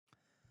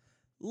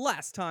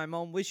Last time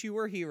on Wish You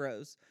Were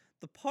Heroes,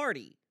 the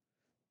party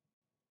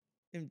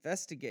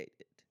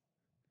investigated.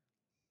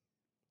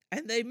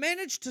 And they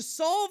managed to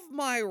solve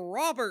my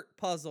Robert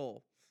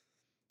puzzle.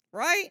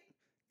 Right?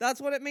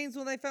 That's what it means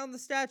when they found the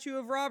statue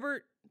of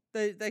Robert?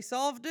 They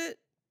solved it?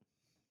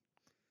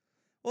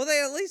 Well,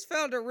 they at least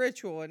found a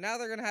ritual, and now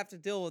they're going to have to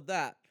deal with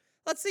that.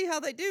 Let's see how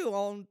they do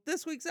on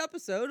this week's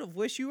episode of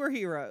Wish You Were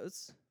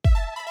Heroes.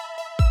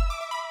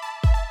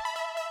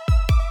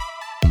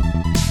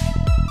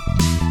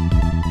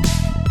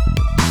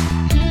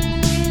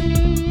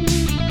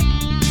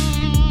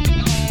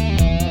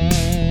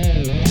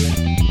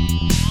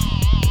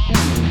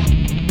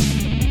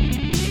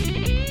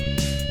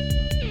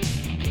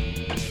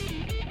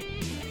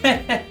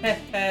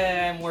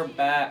 And we're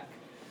back.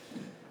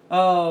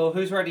 Oh,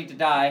 who's ready to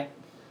die?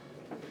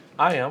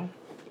 I am.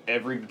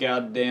 Every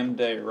goddamn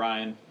day,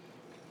 Ryan.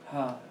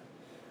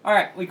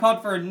 Alright, we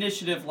called for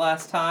initiative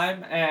last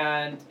time,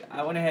 and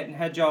I went ahead and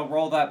had y'all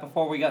roll that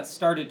before we got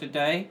started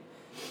today.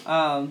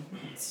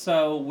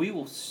 So we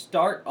will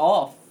start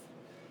off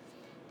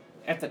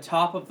at the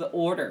top of the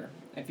order.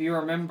 If you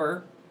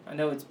remember, I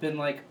know it's been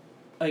like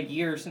a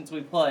year since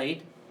we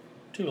played.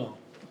 Too long.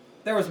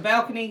 There was a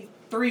balcony,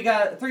 three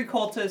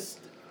cultists,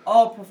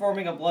 all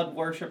performing a blood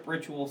worship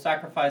ritual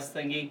sacrifice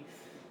thingy.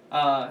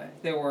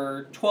 There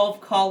were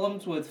 12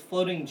 columns with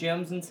floating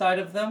gems inside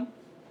of them.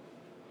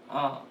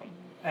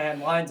 And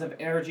lines of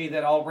energy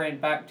that all ran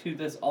back to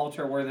this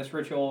altar where this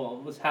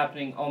ritual was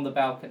happening on the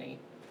balcony.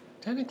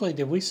 Technically,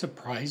 did we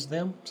surprise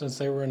them since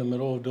they were in the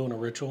middle of doing a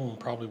ritual and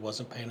probably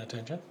wasn't paying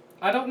attention?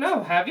 I don't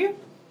know, have you?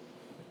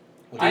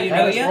 Well, they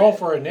had us roll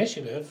for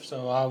initiative,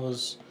 so I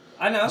was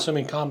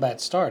assuming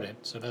combat started,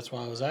 so that's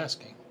why I was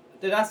asking.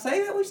 Did I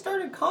say that we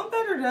started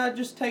combat, or did I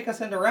just take us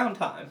into round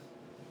time?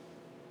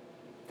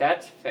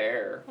 That's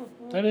fair.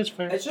 That is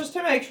fair. It's just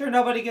to make sure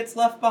nobody gets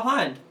left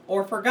behind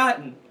or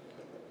forgotten.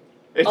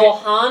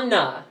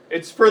 Ohana!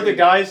 It's for the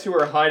guys who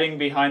are hiding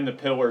behind the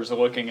pillars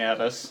looking at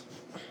us.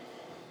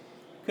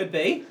 Could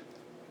be.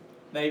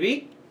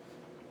 Maybe.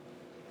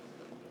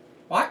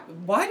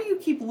 Why do you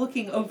keep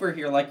looking over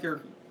here like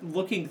you're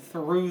looking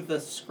through the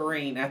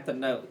screen at the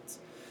notes?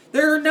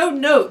 There are no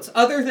notes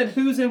other than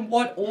who's in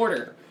what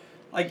order.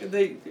 I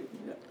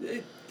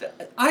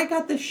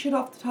got this shit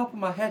off the top of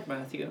my head,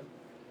 Matthew.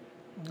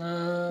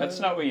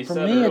 That's not what you for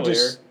said me,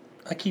 earlier.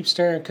 I keep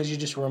staring because you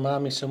just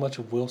remind me so much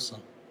of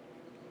Wilson.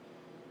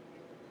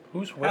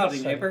 Who's Wilson?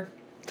 Howdy, neighbor.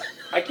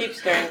 I keep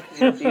staring because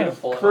you're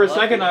beautiful. For a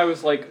second, I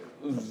was like,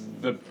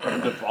 the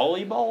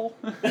volleyball?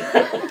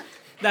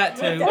 That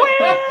too.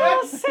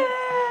 Wilson!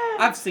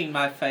 I've seen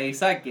my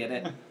face. I get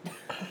it.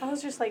 I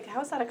was just like,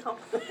 how's that a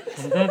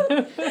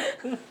compliment?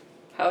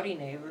 Howdy,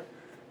 neighbor.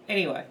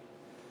 Anyway,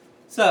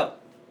 so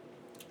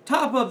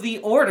top of the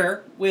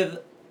order with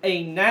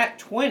a nat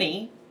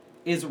 20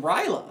 is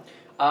Ryla.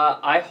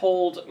 I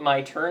hold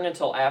my turn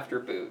until after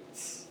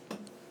Boots.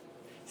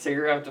 So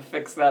you're going to have to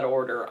fix that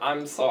order.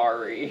 I'm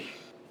sorry.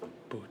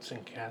 Boots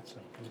and cats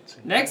and boots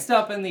and Next cats.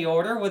 up in the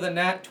order with a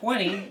nat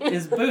 20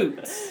 is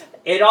Boots.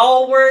 It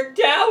all worked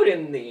out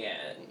in the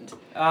end.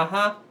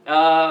 Uh-huh.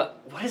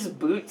 What does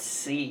Boots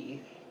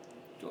see?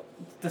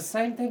 The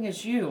same thing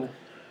as you.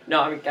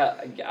 No, I mean,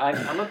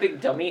 I'm a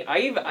big dummy.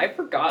 I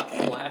forgot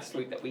from last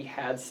week that we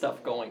had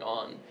stuff going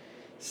on.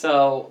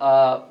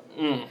 So,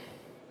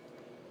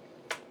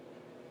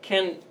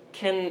 Can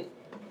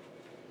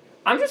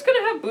I'm just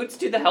gonna have Boots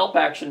do the help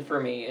action for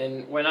me,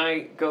 and when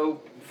I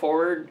go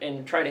forward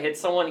and try to hit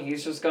someone,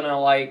 he's just gonna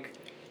like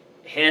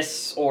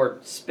hiss or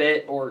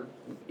spit or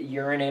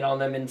urinate on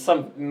them in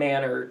some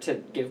manner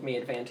to give me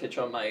advantage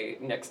on my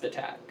next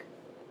attack.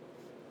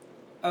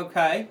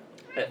 Okay.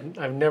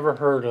 I've never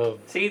heard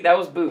of... See, that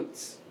was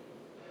Boots.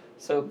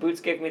 So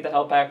Boots gave me the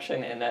help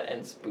action, and that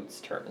ends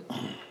Boots' turn.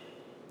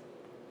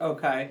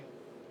 Okay.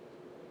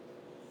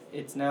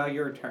 It's now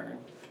your turn.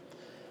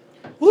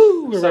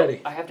 Woo, we're ready.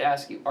 I have to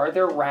ask you, are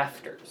there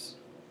rafters?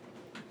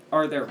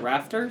 Are there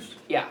rafters?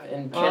 Yeah,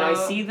 and can I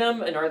see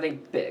them, and are they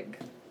big?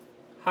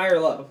 High or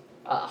low?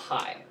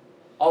 High.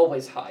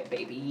 Always high,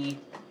 baby.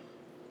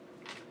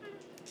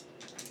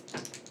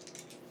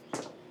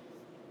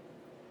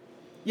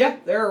 Yeah,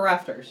 there are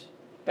rafters.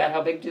 Bad,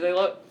 how big do they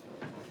look?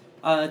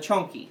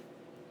 Chunky.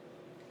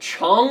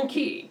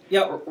 Chunky?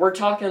 Yep. We're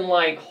talking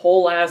like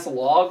whole-ass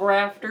log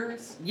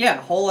rafters? Yeah,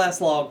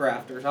 whole-ass log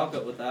rafters. I'll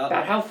go with that.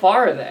 About how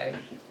far are they?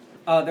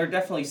 They're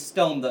definitely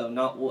stone, though,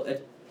 not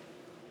wood.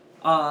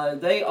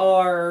 They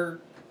are...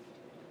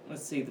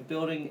 Let's see, the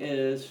building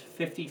is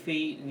 50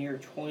 feet, and you're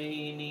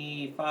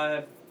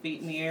 25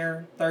 feet in the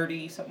air,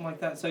 30, something like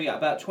that. So, yeah,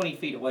 about 20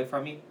 feet away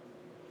from you.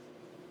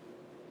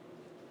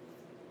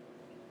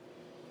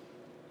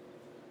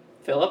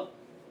 Philip?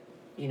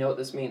 You know what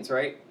this means,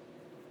 right?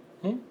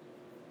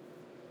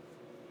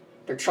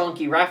 They're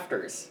chunky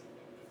rafters.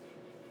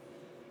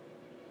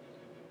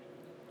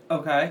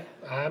 Okay.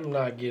 I'm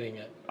not getting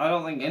it. I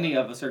don't think any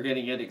of us are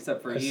getting it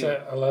except for you.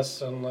 Unless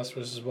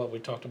this is what we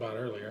talked about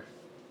earlier.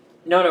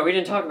 No, we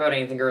didn't talk about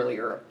anything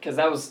earlier, because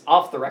that was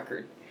off the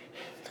record.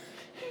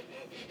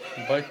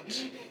 But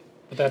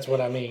that's what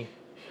I mean.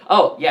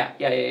 Oh,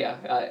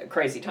 yeah.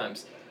 Crazy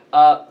times.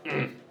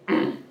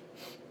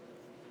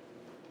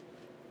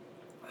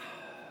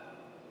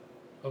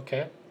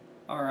 Okay.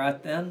 All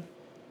right, then.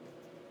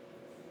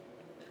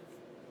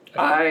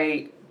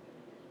 I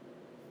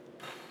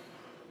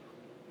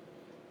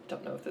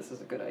don't know if this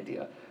is a good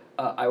idea.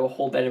 I will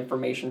hold that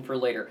information for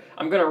later.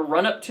 I'm going to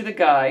run up to the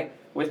guy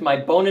with my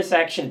bonus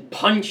action,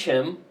 punch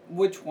him.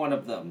 Which one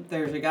of them?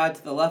 There's a guy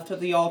to the left of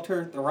the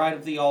altar, the right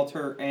of the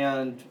altar,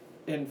 and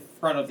in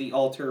front of the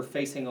altar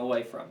facing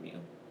away from you.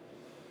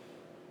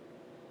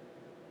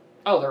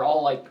 Oh, they're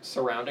all, like,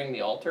 surrounding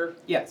the altar?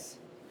 Yes.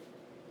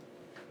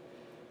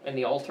 And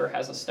the altar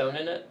has a stone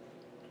in it?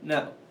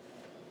 No.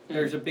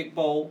 There's a big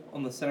bowl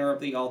on the center of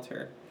the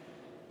altar.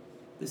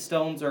 The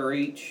stones are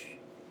each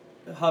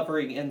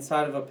hovering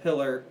inside of a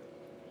pillar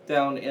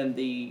down in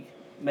the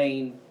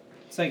main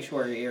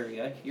sanctuary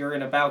area. You're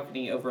in a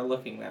balcony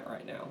overlooking that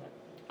right now.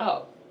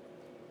 Oh.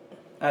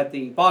 At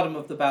the bottom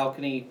of the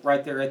balcony,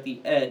 right there at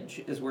the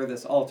edge, is where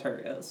this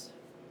altar is.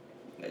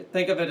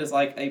 Think of it as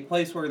like a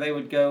place where they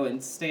would go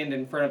and stand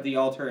in front of the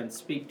altar and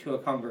speak to a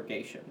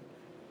congregation.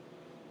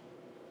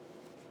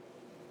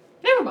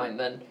 Never mind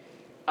then.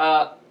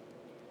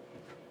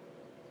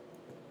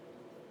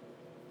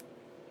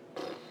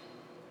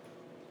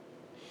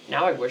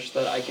 Now I wish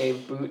that I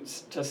gave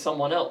boots to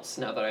someone else,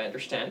 now that I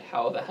understand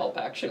how the help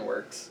action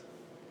works.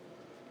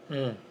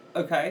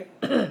 Okay.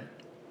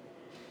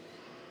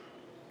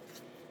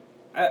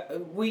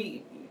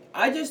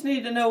 I just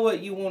need to know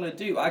what you want to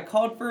do. I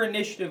called for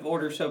initiative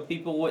order so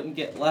people wouldn't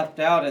get left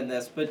out in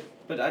this, but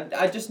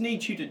I just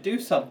need you to do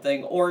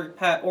something or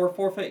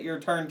forfeit your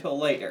turn till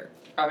later.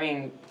 I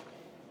mean,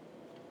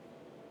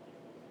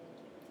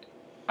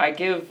 I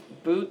give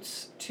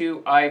boots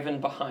to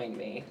Ivan behind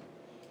me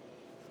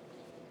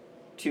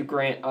to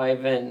grant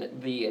Ivan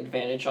the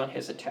advantage on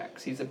his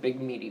attacks. He's a big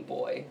meaty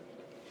boy.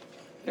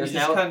 There's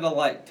just kind of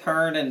like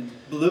turn and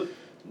bloop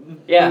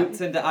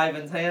boots into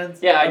Ivan's hands?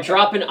 Yeah, I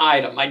drop an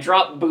item. I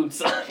drop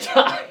boots on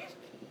time.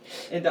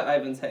 Into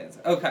Ivan's hands.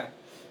 Okay.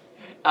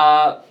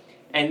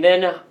 And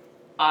then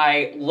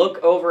I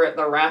look over at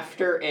the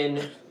rafter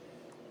and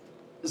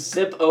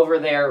zip over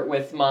there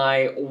with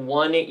my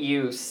one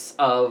use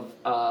of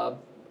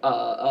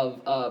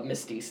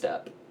Misty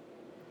Step.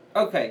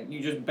 Okay,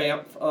 you just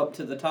bamf up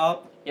to the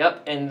top?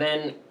 Yep, and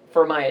then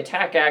for my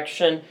attack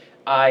action,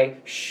 I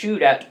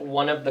shoot at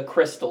one of the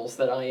crystals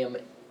that I am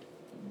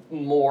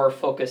more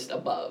focused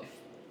above.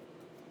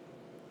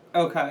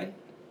 Okay.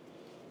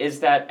 Is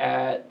that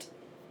at...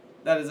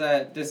 That is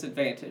at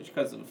disadvantage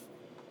because of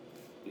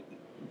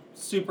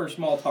super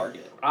small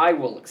target. I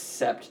will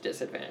accept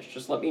disadvantage.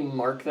 Just let me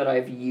mark that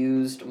I've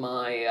used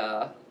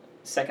my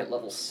second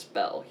level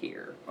spell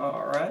here.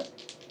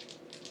 Alright.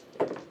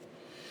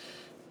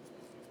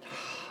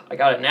 I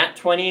got a nat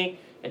 20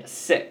 and a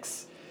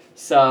 6.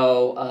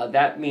 So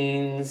that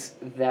means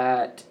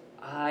that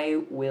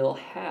I will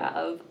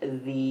have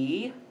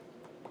the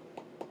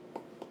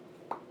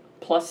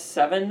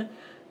 +7,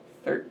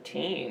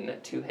 13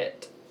 to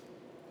hit.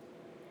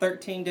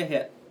 13 to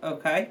hit.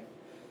 Okay.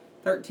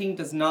 13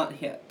 does not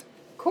hit.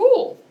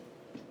 Cool.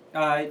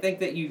 I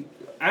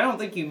don't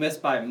think you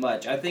missed by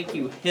much. I think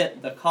you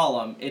hit the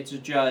column. It's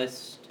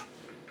just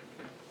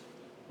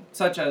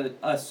such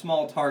a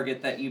small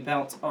target that you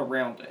bounce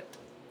around it.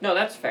 No,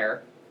 that's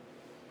fair.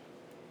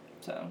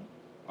 So,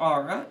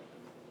 alright.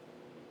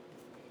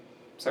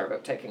 Sorry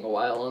about taking a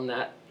while on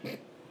that.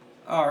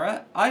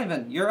 Alright.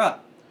 Ivan, you're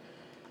up.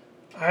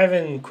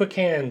 Ivan, quick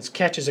hands,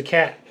 catches a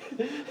cat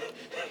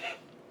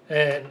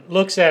and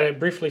looks at it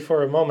briefly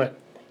for a moment,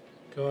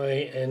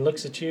 and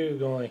looks at you,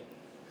 going.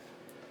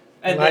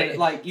 And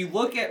then, you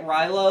look at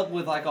Ryla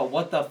with, a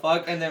what the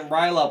fuck, and then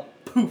Ryla,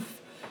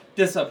 poof,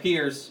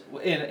 disappears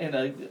in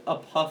a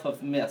puff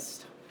of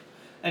mist.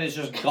 And it's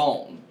just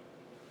gone.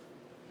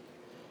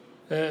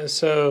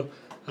 So,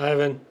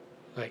 Ivan,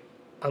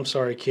 I'm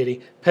sorry,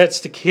 kitty, pets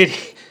the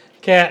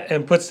cat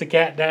and puts the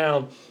cat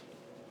down.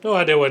 No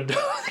idea what to do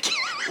with the cat.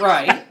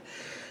 Right.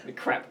 The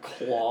crap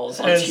claws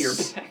onto your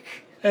back.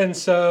 And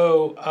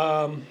so,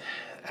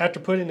 after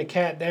putting the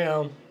cat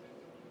down,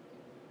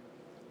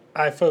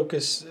 I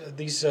focus.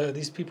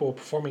 These people are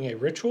performing a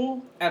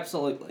ritual.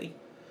 Absolutely.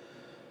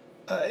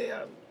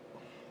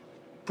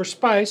 For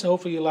spice,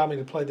 hopefully you allow me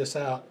to play this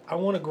out. I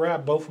want to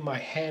grab both of my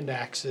hand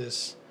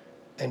axes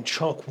and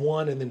chunk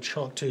one and then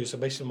chunk two. So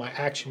basically,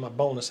 my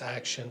bonus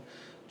action,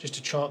 just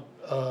to chunk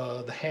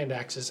the hand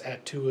axes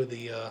at two of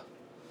the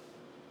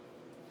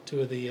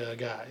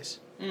guys.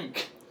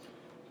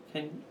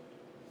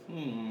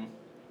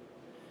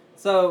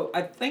 So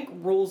I think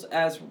rules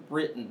as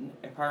written,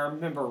 if I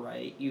remember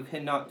right, you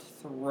cannot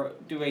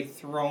do a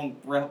thrown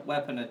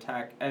weapon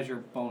attack as your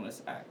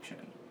bonus action.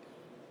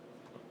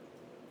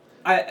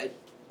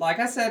 Like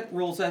I said,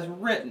 rules as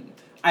written.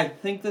 I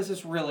think this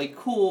is really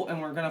cool, and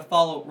we're going to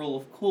follow rule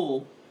of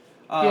cool.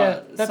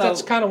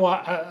 That's kind of why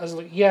I was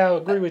like, yeah, I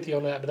agree with you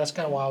on that, but that's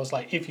kind of why I was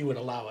like, if you would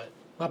allow it.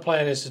 My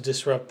plan is to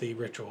disrupt the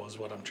ritual is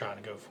what I'm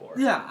trying to go for.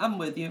 Yeah, I'm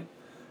with you.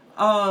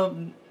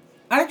 I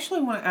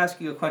actually want to ask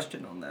you a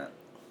question on that.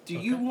 Do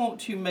you want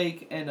to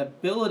make an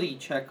ability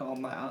check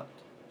on that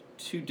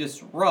to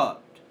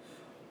disrupt,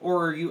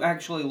 or are you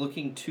actually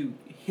looking to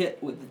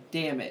hit with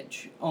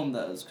damage on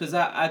those? Because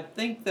I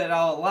think that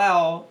I'll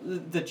allow,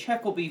 the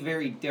check will be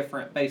very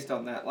different based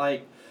on that.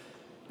 Like,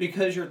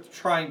 because you're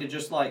trying to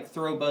just like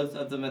throw both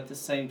of them at the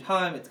same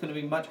time, it's going to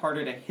be much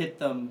harder to hit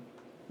them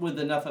with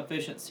enough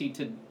efficiency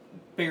to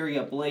bury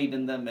a blade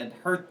in them and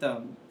hurt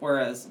them,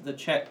 whereas the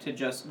check to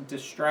just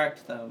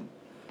distract them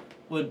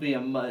would be a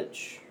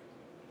much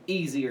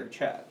easier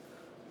check.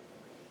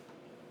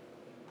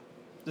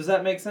 Does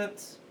that make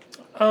sense?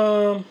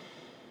 I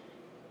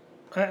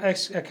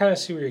kind of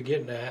see where you're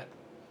getting at.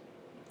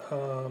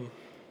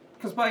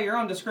 Because by your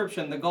own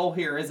description, the goal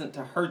here isn't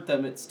to hurt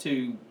them, it's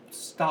to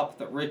stop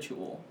the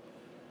ritual.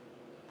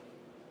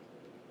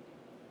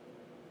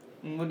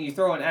 And when you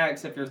throw an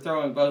axe, if you're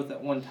throwing both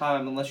at one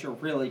time, unless you're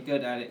really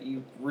good at it,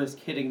 you risk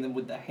hitting them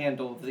with the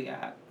handle of the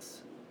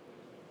axe.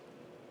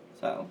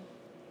 So,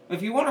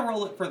 if you want to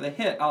roll it for the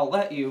hit, I'll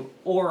let you.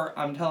 Or,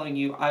 I'm telling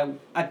you,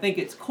 I think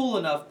it's cool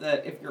enough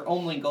that if your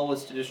only goal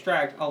is to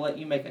distract, I'll let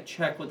you make a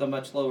check with a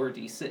much lower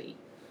DC.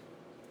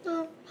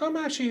 No, I'm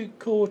actually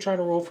cool with trying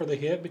to roll for the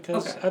hit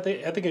because I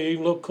think it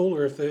even look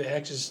cooler if the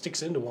axe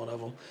sticks into one of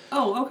them.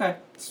 Oh, okay.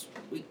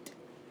 Sweet.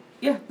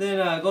 Yeah, then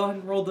go ahead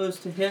and roll those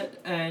to hit,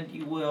 and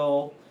you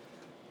will,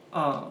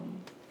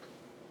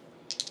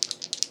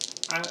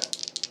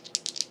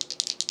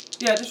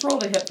 just roll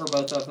to hit for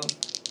both of them.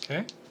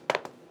 Okay.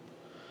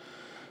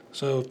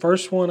 So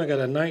first one, I got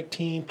a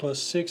 19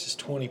 plus 6 is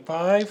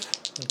 25.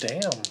 Damn.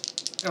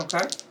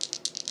 Okay.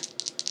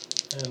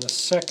 And the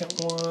second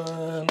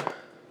one,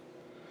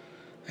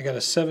 I got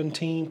a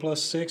 17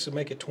 plus 6 to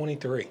make it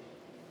 23.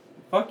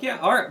 Fuck yeah.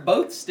 Alright,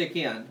 both stick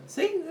in.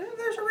 See,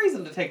 there's a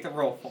reason to take the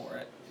roll for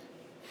it.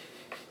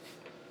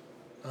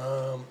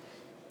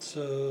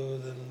 So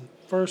then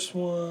first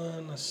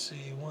one, let's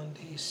see,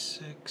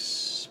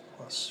 1d6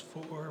 plus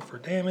 4 for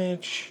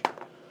damage.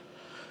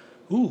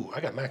 Ooh, I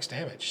got max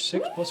damage.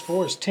 6 plus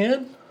 4 is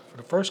 10 for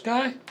the first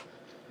guy.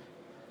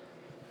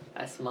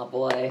 That's my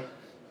boy.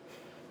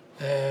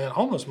 And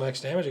almost max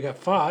damage. I got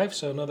 5,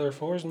 so another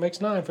 4 makes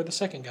 9 for the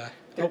second guy.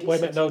 Oh, wait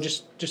a minute, no,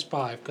 just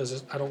 5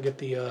 because I don't get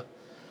the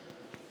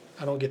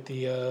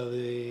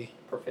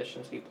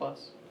Proficiency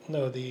plus.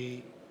 no,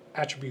 the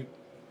attribute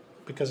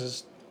because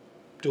it's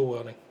dual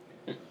wielding.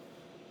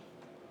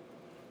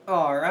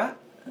 Alright.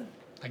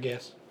 I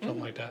guess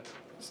something like that.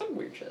 Some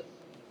weird shit.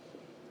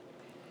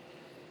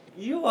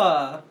 You,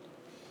 I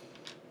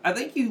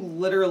think you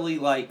literally,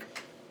 like,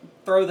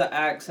 throw the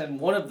axe, and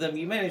one of them,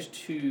 you manage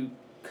to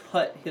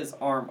cut his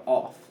arm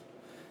off.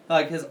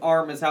 Like, his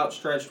arm is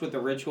outstretched with the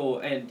ritual,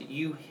 and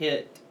you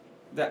hit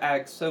the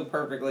axe so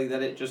perfectly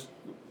that it just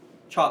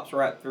chops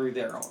right through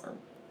their arm.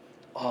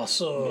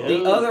 Awesome.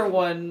 The other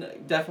one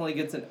definitely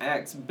gets an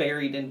axe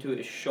buried into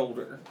his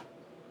shoulder.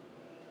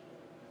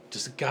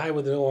 Does the guy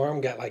with no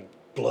arm got like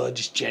blood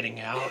just jetting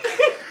out?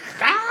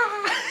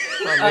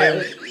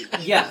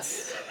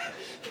 Yes.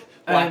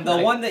 And the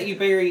one that you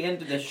bury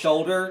into the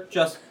shoulder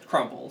just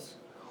crumples.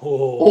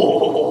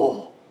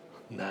 Oh,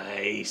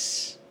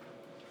 nice.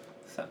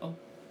 So,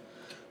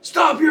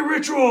 Stop your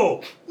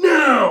ritual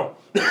now!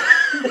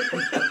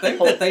 I think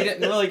that they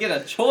didn't really get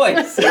a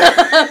choice.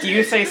 Do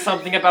you say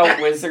something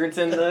about wizards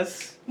in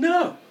this?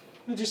 No,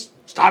 just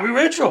stop your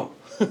ritual.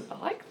 I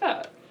like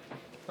that.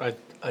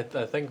 I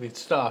think we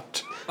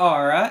stopped.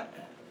 Alright.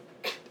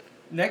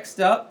 Next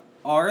up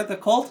are the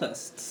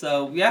cultists.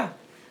 So, yeah.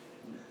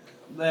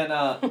 Then,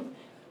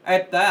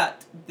 at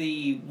that,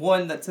 the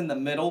one that's in the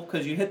middle,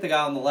 because you hit the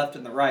guy on the left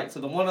and the right, so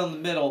the one on the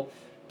middle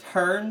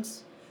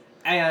turns,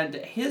 and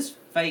his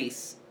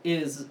face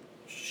is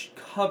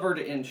covered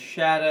in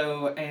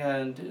shadow,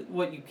 and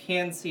what you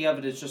can see of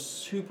it is just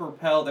super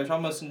pale. There's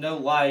almost no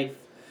life,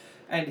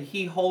 and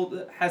he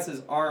has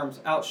his arms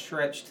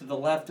outstretched to the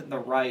left and the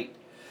right.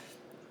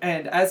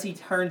 And as he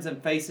turns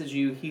and faces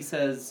you, he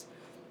says,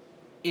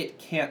 "It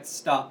can't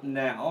stop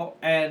now."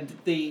 And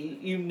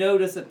you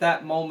notice at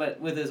that moment,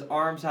 with his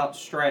arms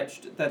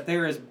outstretched, that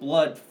there is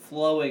blood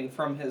flowing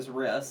from his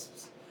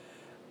wrists.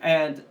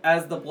 And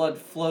as the blood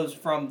flows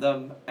from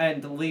them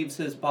and leaves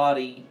his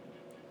body,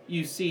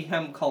 you see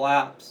him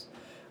collapse.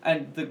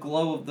 And the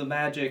glow of the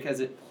magic as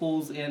it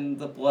pulls in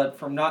the blood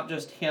from not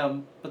just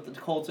him, but the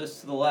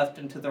cultists to the left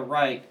and to the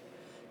right,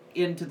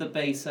 into the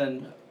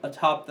basin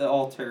atop the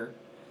altar.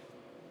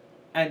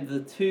 And the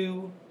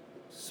two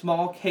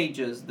small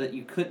cages that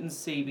you couldn't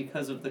see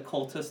because of the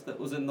cultist that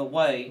was in the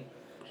way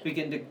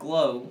begin to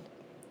glow,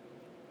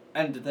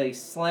 and they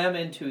slam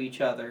into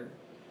each other,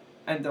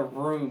 and the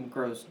room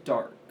grows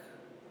dark.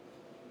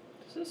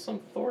 This is some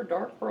Thor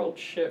Dark World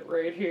shit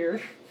right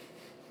here.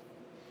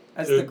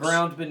 As the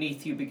ground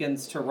beneath you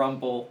begins to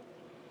rumble,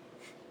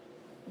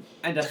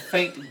 and a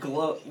faint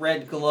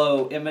red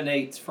glow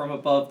emanates from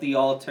above the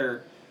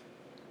altar,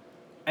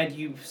 and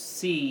you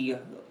see,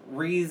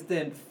 wreathed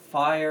in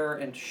fire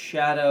and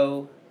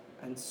shadow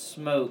and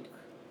smoke,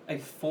 a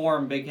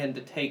form begin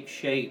to take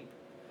shape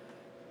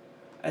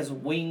as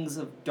wings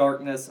of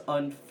darkness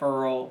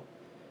unfurl,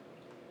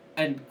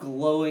 and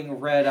glowing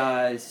red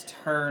eyes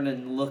turn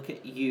and look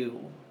at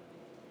you,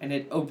 and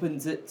it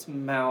opens its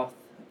mouth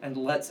and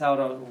lets out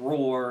a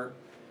roar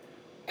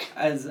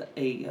as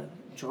a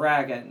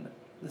dragon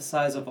the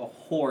size of a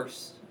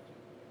horse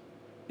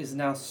is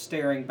now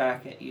staring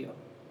back at you.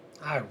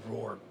 I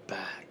roar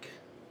back.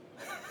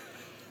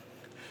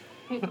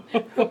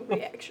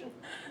 Reaction.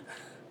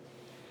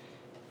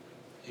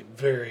 A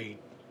very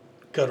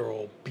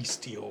guttural,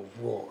 bestial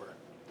roar.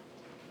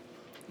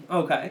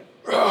 Okay.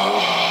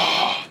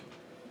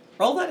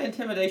 Roll that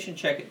intimidation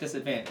check at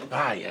disadvantage.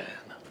 Ah, yeah.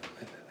 No,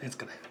 it's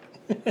gonna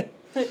happen.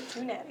 2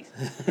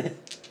 natties.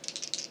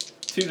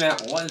 2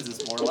 nat ones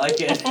is more like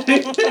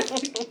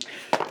it.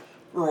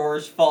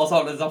 Roars, falls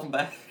on his own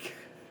back.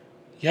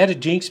 You had to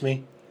jinx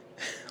me.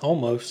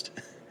 Almost.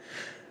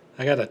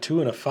 I got a 2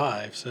 and a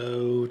 5,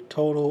 so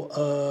total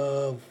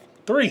of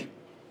 3.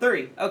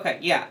 3. Okay,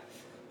 yeah.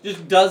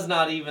 Just does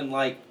not even,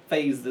 like,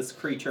 phase this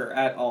creature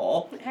at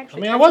all. I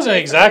mean, I wasn't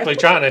exactly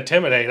trying to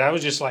intimidate. I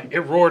was just like,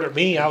 it roared at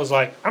me. I was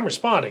like, I'm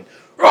responding.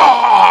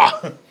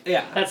 Rah!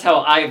 Yeah. That's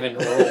how Ivan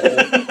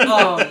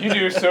rolled. You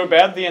do so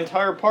bad, the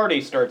entire party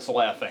starts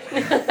laughing.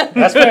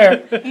 That's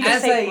fair.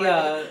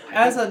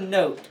 As a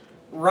note,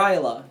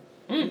 Ryla,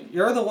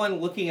 you're the one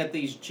looking at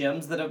these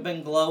gems that have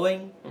been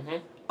glowing.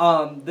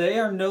 They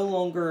are no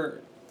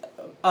longer,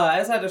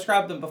 as I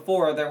described them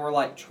before, there were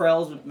like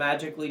trails of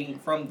magic leading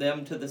from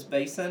them to this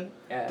basin.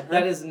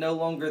 That is no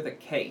longer the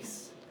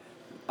case.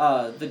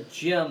 The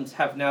gems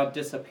have now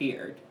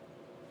disappeared.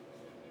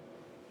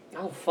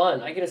 Oh,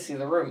 fun. I get to see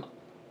the room.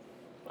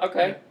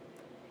 Okay.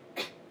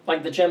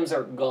 Like the gems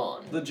are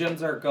gone. The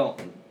gems are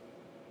gone.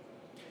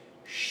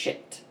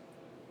 Shit.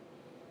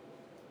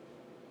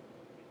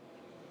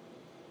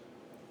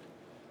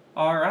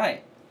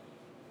 Alright.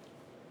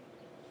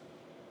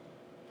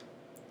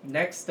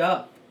 Next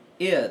up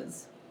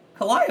is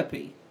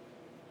Calliope.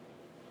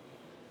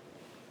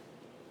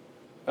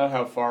 About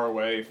how far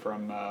away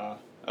from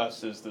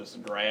us is this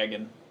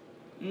dragon?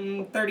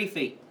 30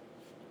 feet.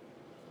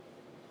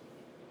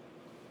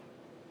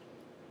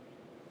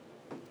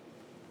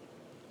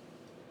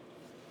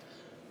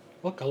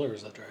 What color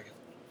is that dragon?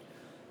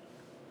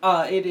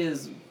 It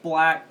is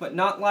black, but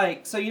not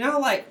like... So you know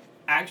like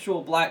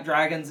actual black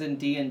dragons in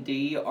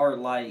D&D are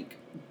like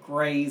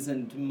grays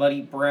and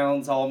muddy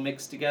browns all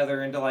mixed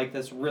together into like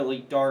this really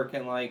dark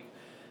and like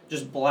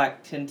just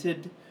black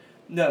tinted?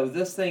 No,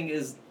 this thing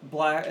is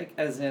black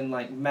as in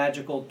like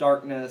magical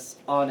darkness,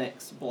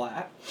 onyx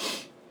black,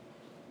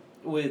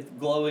 with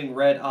glowing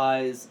red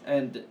eyes,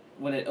 and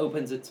when it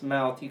opens its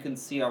mouth you can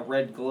see a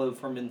red glow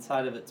from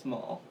inside of its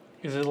maw.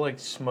 Is it like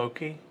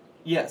smoky?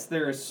 Yes,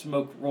 there is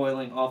smoke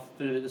roiling off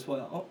of it as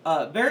well.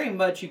 Very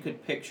much you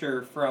could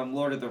picture from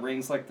Lord of the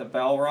Rings, like the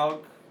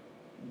Balrog,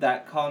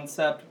 that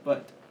concept,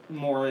 but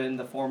more in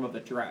the form of a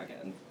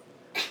dragon.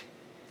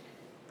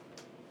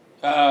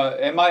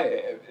 Am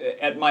I,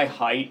 at my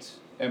height,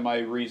 am I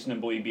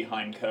reasonably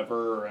behind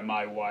cover, or am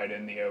I wide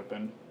in the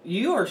open?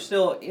 You are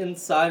still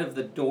inside of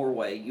the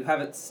doorway. You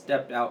haven't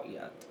stepped out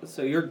yet,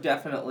 so you're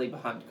definitely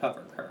behind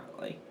cover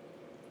currently.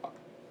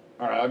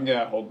 Alright, I'm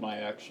gonna hold my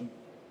action.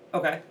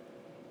 Okay.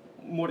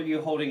 What are you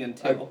holding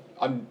until?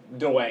 I'm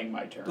delaying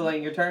my turn.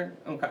 Delaying your turn?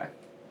 Okay.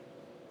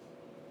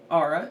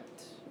 Alright.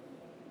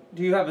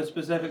 Do you have a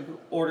specific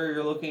order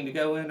you're looking to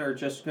go in, or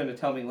just going to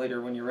tell me later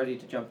when you're ready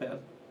to jump in?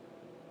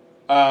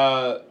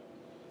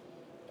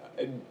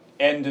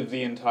 End of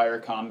the entire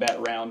combat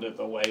round at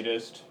the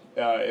latest.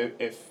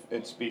 If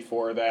it's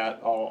before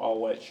that,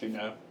 I'll let you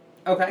know.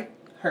 Okay.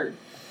 Heard.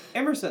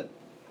 Emerson.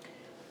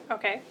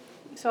 Okay,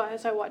 so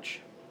as I watch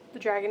the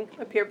dragon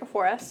appear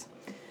before us,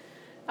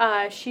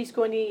 she's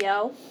going to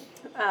yell,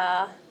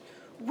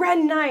 Red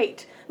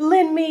Knight,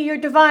 lend me your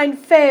divine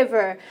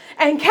favor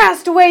and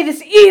cast away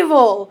this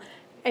evil!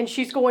 And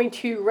she's going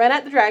to run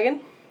at the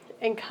dragon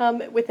and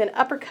come with an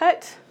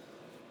uppercut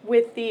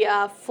with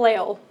the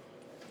flail.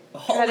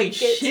 Holy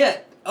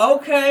shit!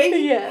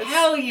 Okay! Yes.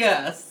 Hell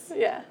yes!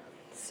 Yeah,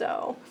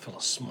 so... I feel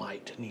a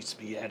smite needs to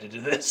be added to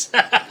this.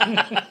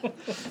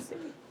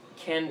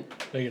 Can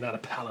No, you're not a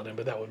paladin,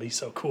 but that would be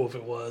so cool if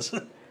it was.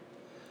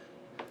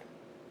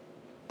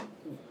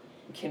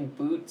 Can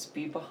Boots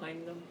be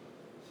behind them?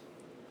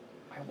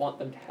 I want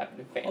them to have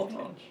an Hold on. Oh,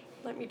 advantage.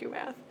 Let me do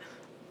math.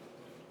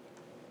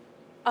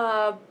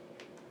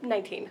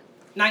 19.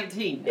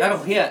 19. Yes.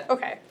 That'll hit.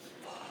 Okay.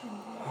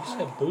 You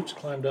said Boots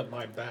climbed up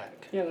my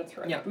back. Yeah, that's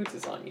right. Yeah. Boots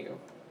is on you.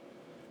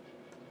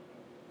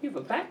 You have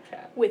a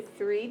backpack. With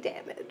 3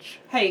 damage.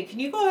 Hey, can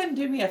you go ahead and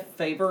do me a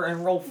favor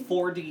and roll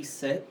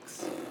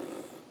 4d6?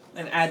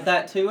 And add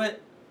that to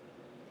it?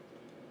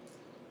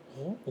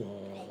 Oh.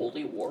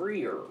 Holy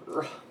warrior.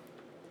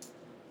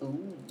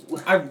 Ooh.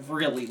 I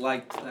really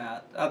liked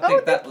that. I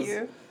think that was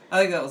you. I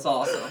think that was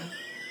awesome.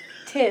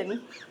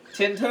 10.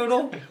 10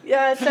 total?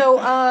 Yeah, so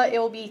it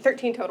will be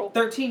 13 total.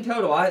 13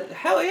 total.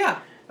 Hell yeah.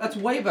 That's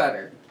way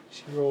better.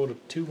 She rolled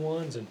 2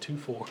 1s and 2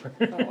 4.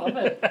 I love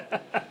it.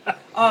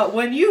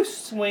 When you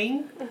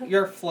swing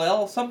your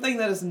flail, something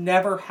that has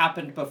never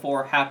happened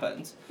before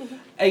happens.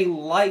 A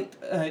light,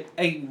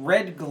 a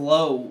red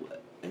glow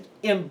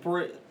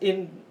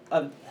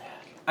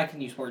I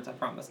can use words, I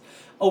promise.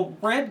 A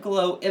red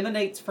glow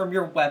emanates from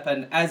your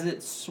weapon as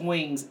it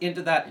swings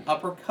into that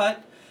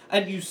uppercut,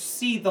 and you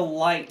see the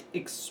light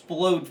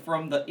explode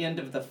from the end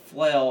of the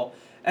flail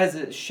as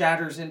it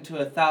shatters into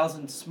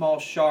 1,000 small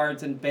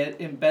shards and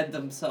embed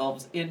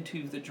themselves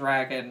into the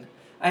dragon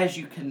as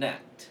you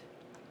connect.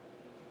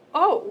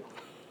 Oh,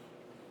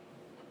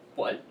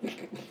 What?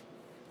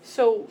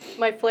 so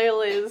my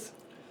flail is.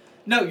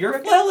 No, your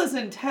Broken? flail is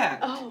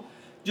intact. Oh.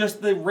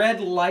 Just the red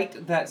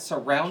light that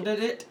surrounded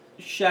it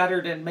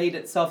shattered and made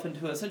itself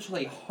into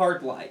essentially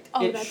hard light.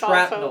 Oh, It that's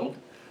shrapneled.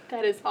 awesome.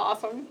 That is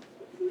awesome.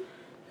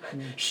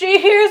 She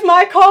hears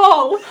my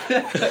call!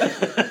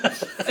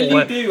 And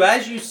you do,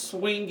 as you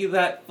swing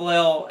that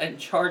flail and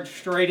charge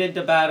straight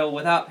into battle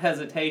without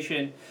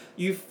hesitation,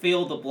 you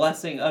feel the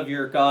blessing of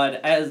your god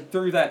as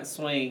through that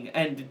swing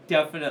and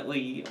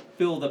definitely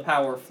feel the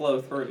power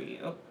flow through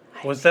you.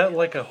 Was that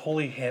like a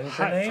holy hand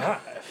High grenade?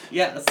 five.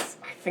 Yes.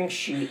 I think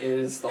she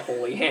is the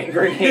holy hand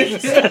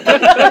grenade.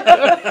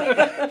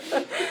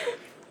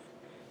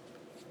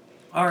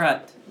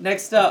 Alright,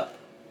 next up.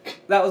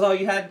 That was all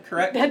you had,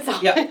 correct? That's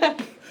all. Yeah.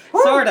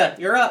 Sarda,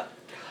 you're up.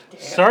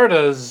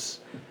 Sarda's,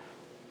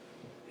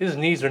 his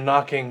knees are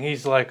knocking.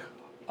 He's like,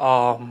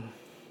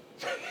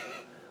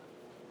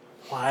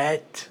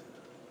 what?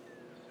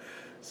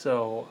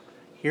 So,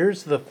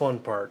 here's the fun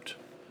part.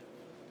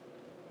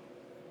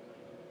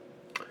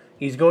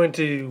 He's going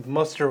to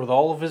muster with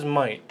all of his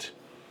might.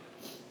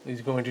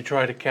 He's going to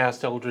try to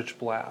cast Eldritch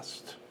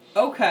Blast.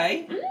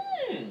 Okay.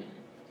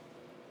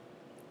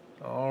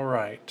 All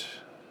right.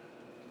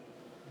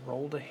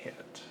 Roll to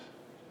hit.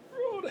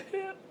 Roll to hit.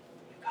 You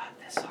got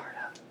this,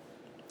 Arda.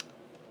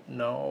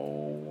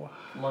 No.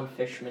 Come on,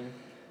 Fishman.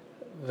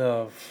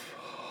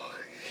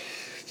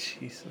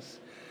 Jesus.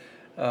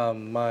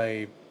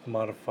 My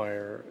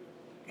modifier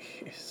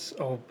is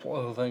thank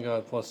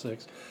God,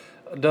 +6.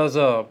 Does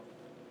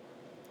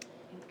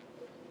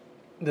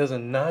a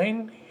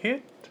 9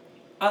 hit?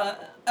 A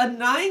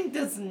 9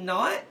 does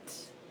not.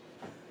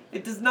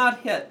 It does not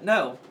hit.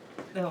 No.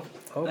 No.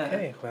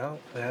 Okay, well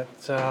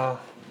that's I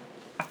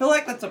feel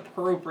like that's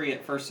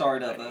appropriate for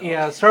Sarda, though.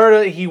 yeah.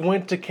 Sarda, he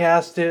went to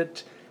cast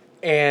it,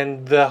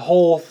 and the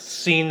whole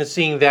scene,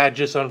 seeing that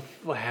just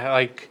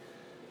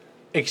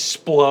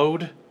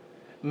explode,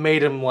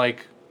 made him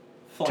like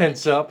Flinch.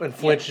 tense up and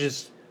flinch.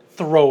 Just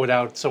throw it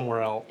out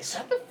somewhere Is else.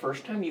 that the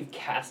first time you've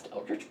cast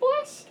Eldritch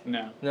Blast?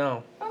 No.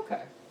 No,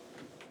 Okay.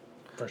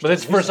 but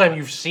it's the first time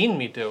you've seen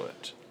me do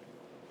it.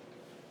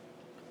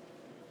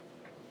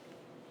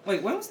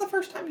 Wait, when was the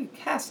first time you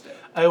cast it?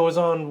 I was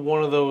on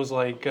one of those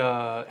like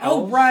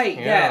elves. right,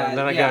 yeah, And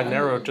then I yeah. got an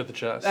arrow to the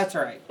chest. That's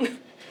right.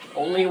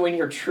 Only when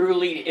you're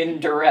truly in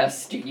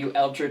duress do you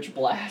Eldritch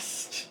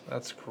Blast.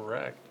 That's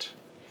correct.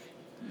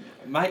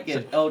 It might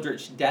get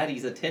Eldritch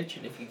Daddy's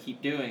attention if you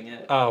keep doing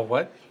it.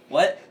 What?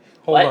 What?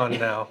 Hold What? on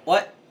now.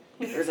 What?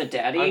 There's a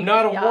daddy. I'm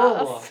not a Yes.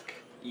 warlock.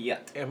 Yeah.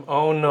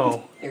 Oh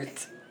no.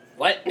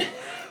 What?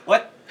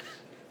 What?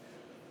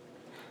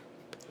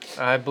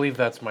 I believe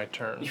that's my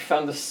turn. You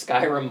found the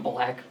Skyrim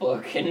Black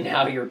Book and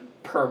now you're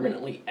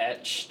permanently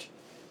etched.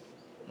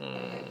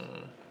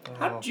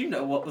 How did you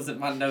know what was in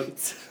my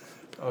notes?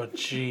 Oh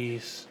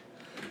jeez.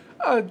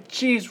 Oh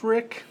jeez,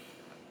 Rick.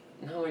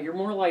 No, you're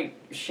more like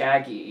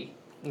Shaggy.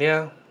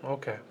 Yeah.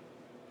 Okay.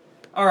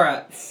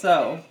 Alright,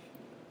 so,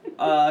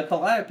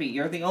 Calliope,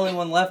 you're the only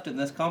one left in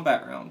this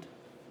combat round.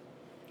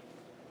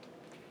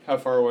 How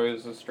far away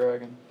is this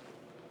dragon?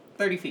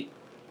 30 feet.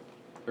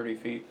 30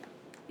 feet?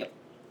 Yep.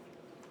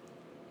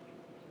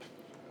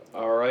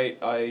 Alright,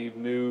 I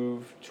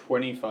move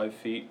 25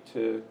 feet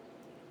to...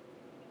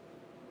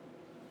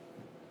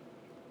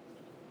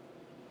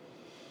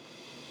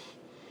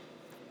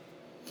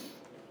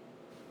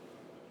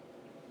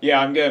 Yeah,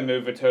 I'm going to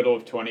move a total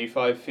of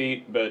 25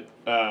 feet, but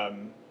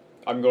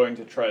I'm going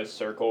to try to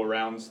circle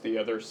around the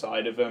other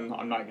side of him.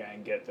 I'm not going to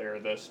get there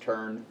this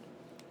turn.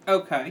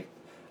 Okay.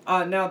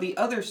 Now the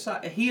other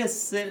side, he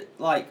is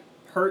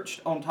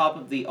perched on top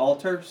of the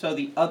altar, so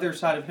the other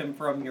side of him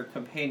from your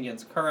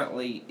companions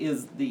currently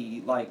is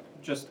the,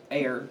 just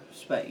air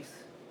space.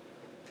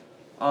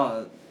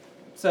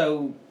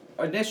 So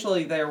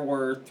initially there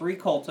were 3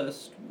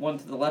 cultists, one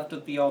to the left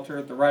of the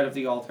altar, the right of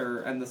the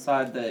altar, and the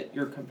side that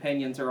your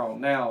companions are on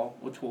now,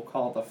 which we'll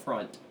call the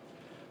front.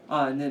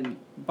 And then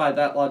by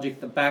that logic,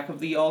 the back of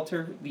the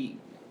altar, the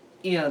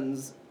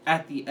ends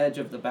at the edge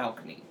of the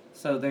balcony.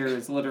 So there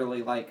is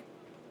literally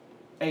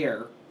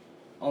air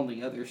on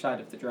the other side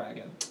of the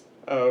dragon.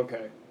 Oh,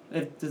 okay.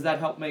 Does that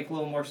help make a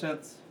little more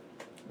sense?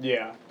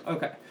 Yeah.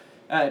 Okay.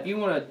 If you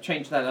want to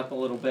change that up a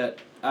little bit,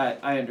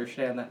 I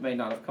understand that may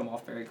not have come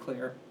off very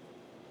clear.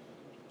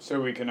 So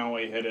we can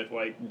only hit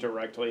it,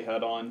 directly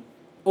head on?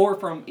 Or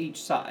from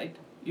each side.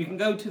 You can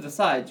go to the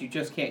sides, you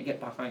just can't get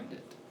behind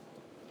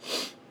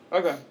it.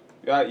 Okay.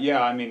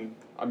 Yeah, I mean,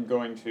 I'm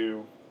going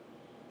to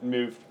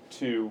move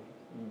to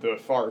the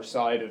far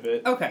side of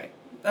it. Okay,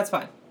 that's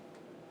fine.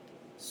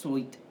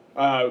 Sweet.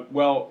 You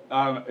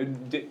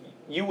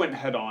went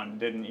head on,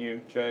 didn't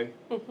you, Jay?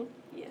 Mm-hmm.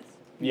 Yes.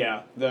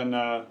 Yeah, then,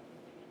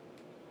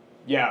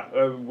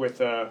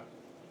 with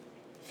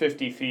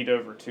 50 feet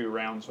over 2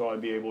 rounds, will I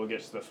be able to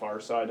get to the far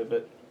side of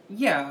it?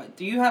 Yeah.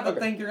 Do you have a Okay.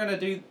 thing you're gonna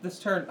do this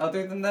turn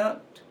other than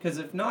that? Because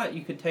if not,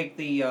 you could take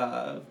the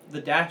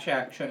dash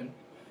action,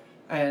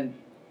 and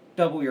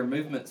double your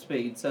movement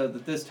speed, so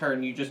that this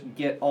turn you just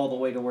get all the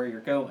way to where you're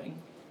going.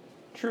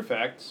 True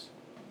facts.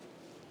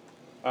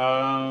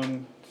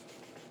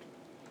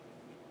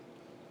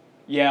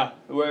 Yeah.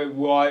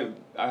 Will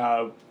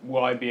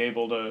I be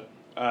able to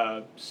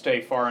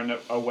stay far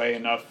away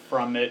enough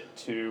from it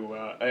to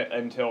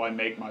until I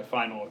make my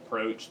final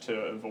approach to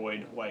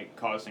avoid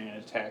causing an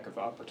attack of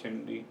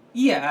opportunity?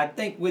 Yeah, I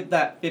think with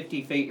that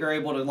 50 feet, you're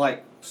able to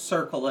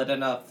circle it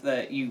enough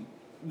that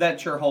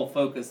that's your whole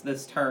focus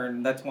this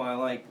turn. That's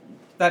why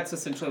that's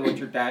essentially what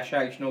your dash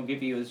action will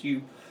give you, is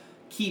you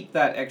keep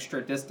that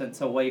extra distance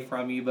away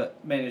from you, but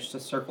manage to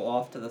circle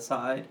off to the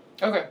side.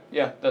 Okay.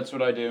 Yeah, that's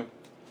what I do.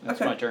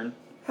 That's Okay. my turn.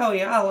 Hell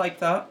yeah, I like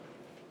that.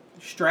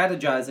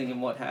 Strategizing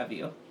and what have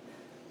you.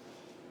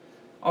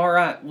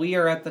 Alright, we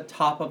are at the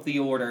top of the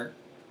order.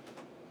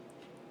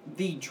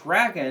 The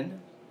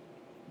dragon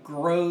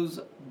grows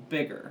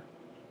bigger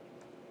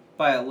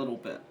by a little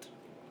bit.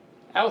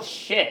 Oh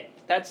shit,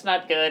 that's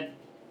not good.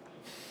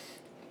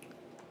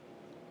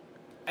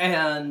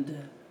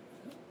 And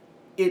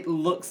it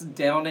looks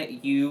down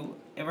at you,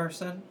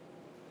 Emerson.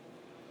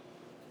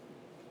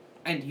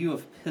 And you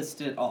have pissed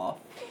it off.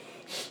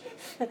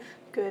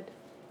 Good.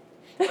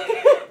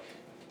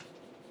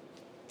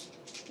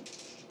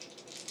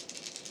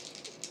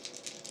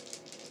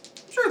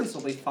 Sure, this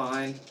will be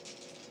fine.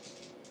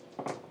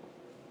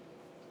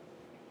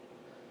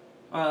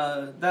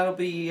 That'll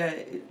be.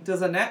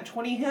 Does a nat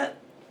 20 hit?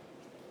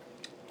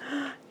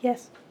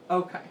 Yes.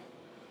 Okay.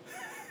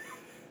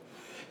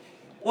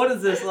 What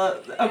is this?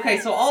 Okay,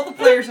 so all the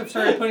players have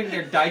started putting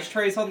their dice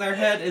trays on their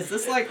head. Is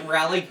this like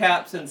rally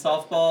caps in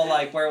softball,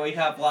 where we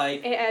have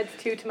It adds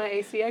 2 to my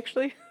AC,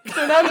 actually.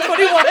 So now I'm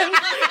 21.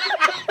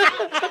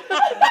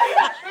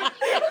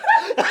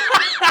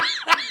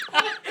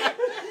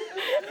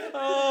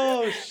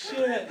 Oh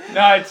shit!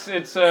 No,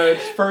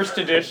 it's first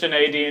edition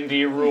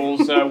AD&D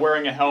rules.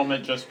 Wearing a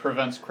helmet just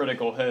prevents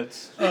critical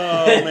hits.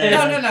 Oh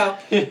man! No.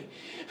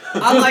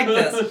 I like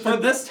this. For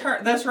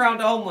this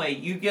round only,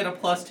 you get a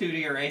 +2 to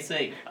your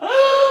AC.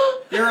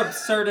 Your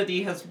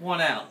absurdity has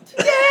won out.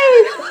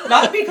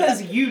 Not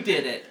because you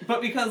did it,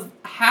 but because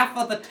half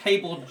of the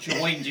table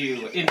joined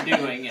you in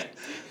doing it.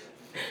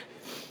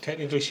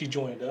 Technically, she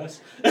joined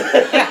us.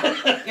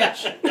 Yeah.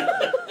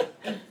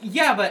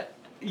 Yeah, but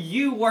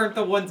you weren't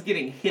the ones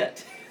getting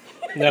hit.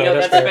 No,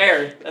 That's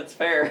fair. That's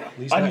fair. At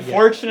least not yet.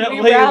 Unfortunately,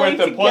 We rallied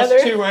with the together.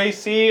 +2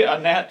 AC, a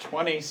nat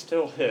 20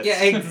 still hits.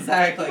 Yeah,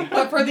 exactly.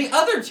 But for the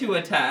other 2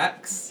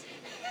 attacks,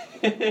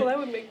 Well, that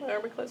would make my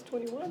armor class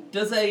 21.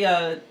 does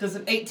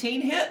an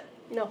 18 hit?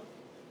 No.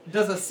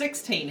 Does a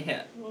 16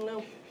 hit?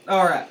 No.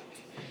 All right.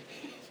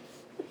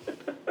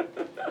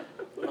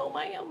 No,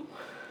 ma'am.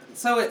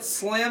 So it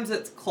slams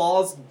its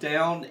claws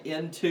down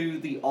into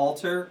the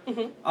altar,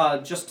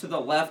 just to the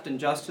left and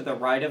just to the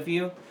right of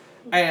you,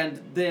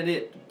 and then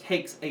it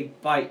takes a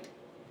bite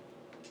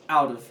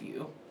out of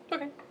you.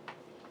 Okay.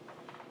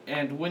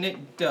 And when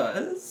it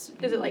does,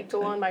 Does it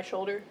go on my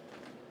shoulder?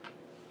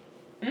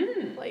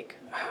 Like,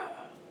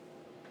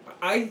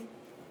 I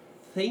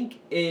think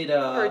it.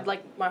 or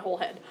my whole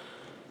head?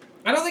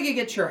 I don't think it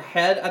gets your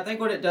head. I think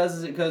what it does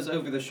is it goes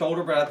over the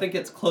shoulder, but I think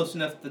it's close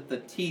enough that the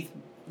teeth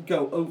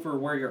go over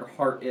where your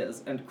heart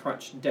is and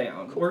crunch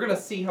down. Cool. We're gonna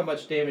see how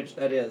much damage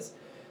that is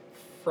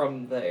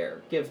from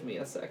there. Give me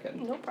a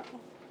second. No problem.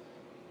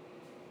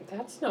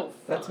 That's no fun.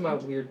 That's my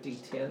weird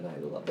D10. I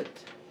love it.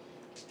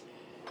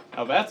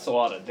 Now that's a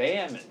lot of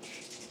damage.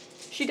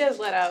 She does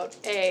let out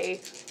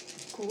a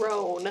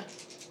groan.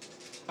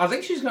 I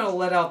think she's gonna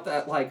let out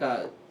that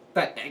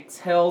that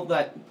exhale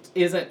that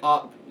isn't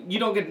you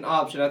don't get an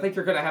option. I think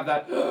you're gonna have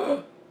that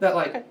that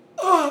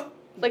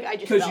I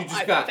just 'Cause felt, you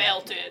just I got-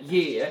 felt it.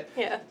 yeah.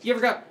 Yeah. You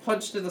ever got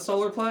punched in the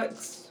solar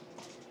plex?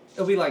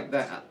 It'll be like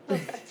that.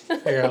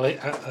 Here, I'll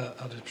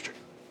just.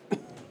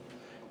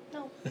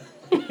 No.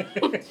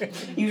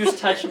 You just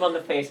touch him on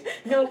the face.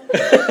 No.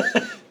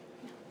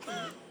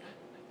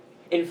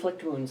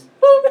 Inflict wounds.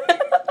 I'm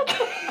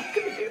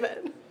gonna do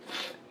that.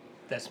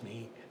 That's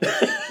me.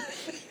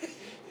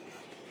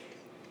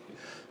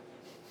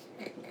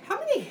 How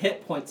many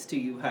hit points do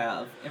you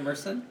have,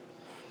 Emerson?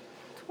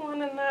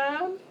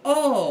 29.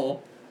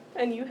 Oh,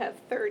 And you have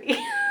 30.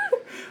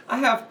 I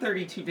have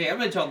 32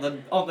 damage on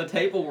the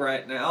table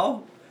right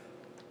now.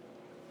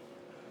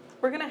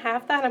 We're gonna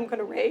have that. I'm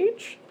gonna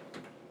rage.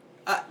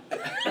 I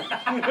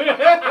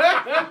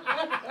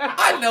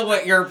know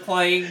what you're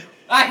playing.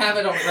 I have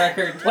it on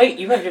record. Wait,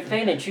 you have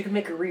advantage. You can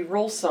make her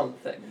re-roll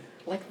something.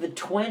 Like the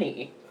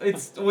 20.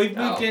 We've moved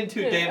Oh.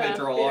 into damage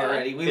roll Yeah.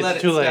 already. We It's let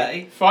it too late.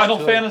 stay. Final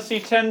So- Fantasy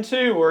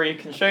X-2, where you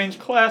can change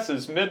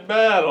classes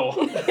mid-battle.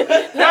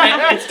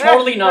 It's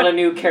totally not a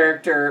new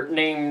character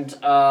named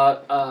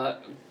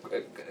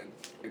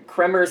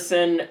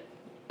Kremerson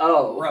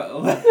O.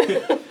 Row.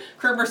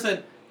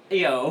 Crimerson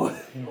Yo.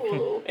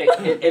 Ooh.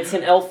 It's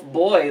an elf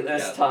boy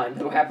this Yeah. time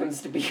who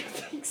happens to be.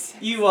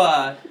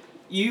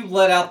 You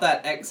let out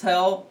that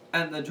exhale,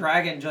 and the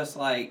dragon just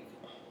like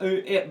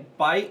it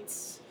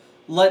bites,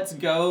 lets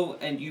go,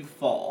 and you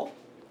fall.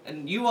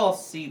 And you all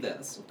see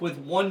this. With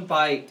one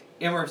bite,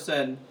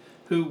 Emerson,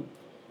 who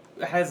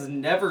has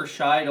never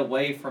shied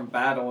away from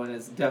battle and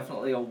is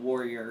definitely a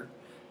warrior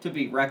to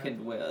be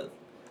reckoned with,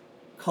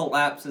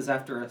 collapses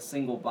after a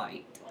single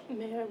bite.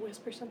 May I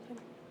whisper something?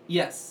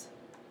 Yes.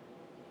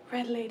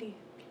 Red lady,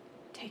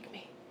 take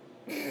me.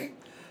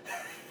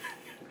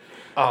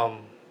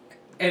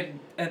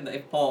 And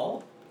they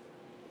fall.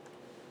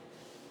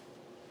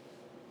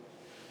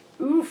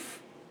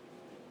 Oof.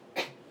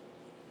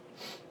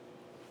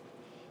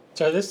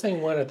 So this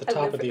thing went at the I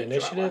top live of for the the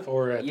initiative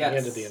or at Yes. the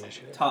end of the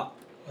initiative? Top.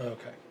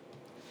 Okay.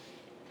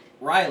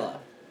 Ryla,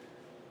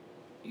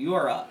 you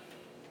are up.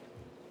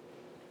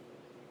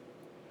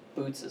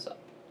 Boots is up.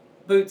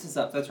 Boots is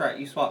up. That's right.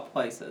 You swapped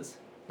places.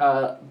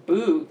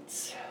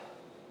 Boots.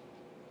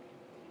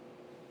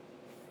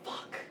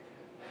 Fuck.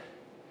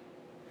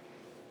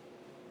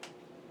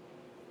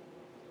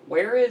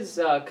 Where is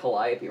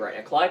Calliope right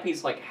now?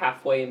 Calliope's like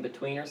halfway in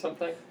between or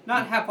something?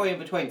 Not halfway in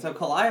between. So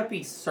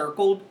Calliope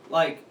circled,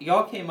 like,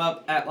 y'all came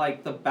up at,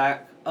 like, the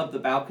back of the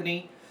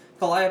balcony.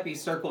 Calliope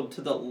circled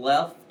to the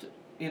left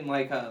in,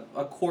 like, a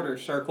quarter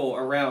circle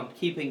around,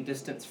 keeping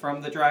distance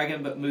from the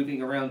dragon, but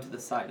moving around to the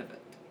side of it.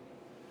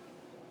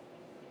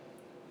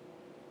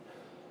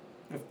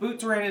 If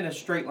Boots ran in a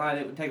straight line,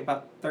 it would take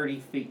about 30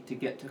 feet to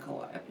get to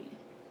Calliope.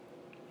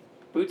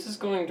 Boots is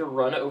going to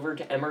run over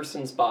to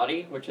Emerson's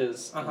body, which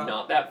is Uh-huh.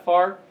 not that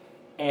far,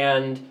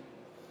 and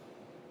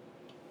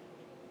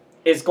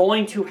is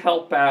going to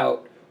help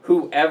out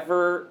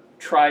whoever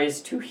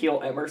tries to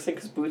heal Emerson,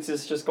 because Boots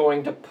is just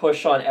going to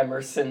push on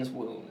Emerson's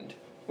wound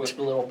with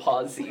little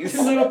pawsies.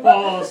 Little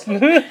pause.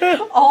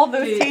 All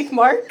those teeth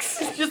marks.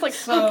 Just like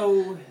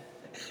So,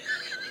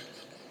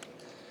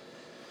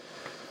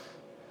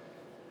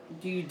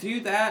 do you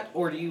do that,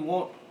 or do you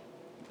want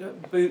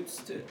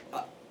Boots to...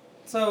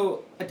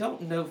 so, I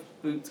don't know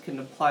if Boots can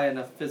apply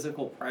enough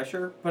physical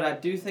pressure, but I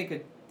do think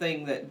a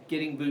thing that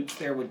getting Boots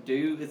there would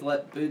do is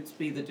let Boots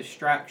be the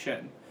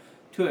distraction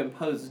to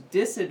impose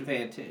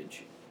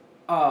disadvantage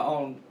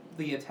on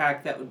the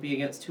attack that would be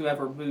against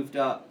whoever moved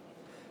up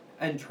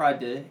and tried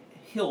to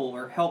heal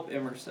or help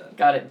Emerson.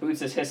 Got it.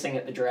 Boots is hissing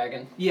at the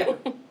dragon. Yeah.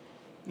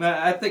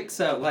 I think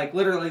so. Like,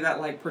 literally that,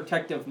 like,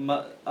 protective,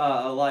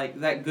 like,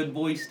 that good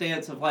boy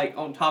stance of, like,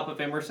 on top of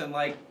Emerson,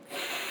 like,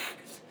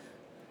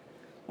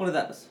 one of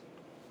those.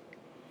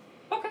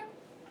 Okay.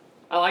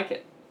 I like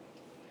it.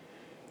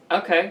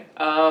 Okay.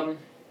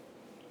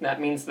 That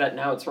means that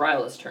now it's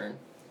Ryla's turn.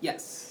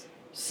 Yes.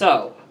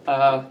 So,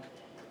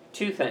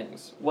 two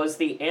things. Was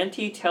the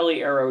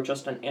anti-tele arrow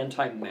just an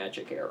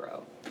anti-magic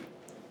arrow?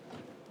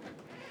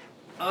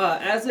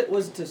 As it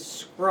was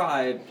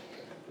described,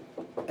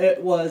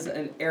 it was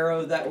an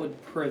arrow that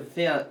would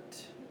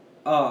prevent,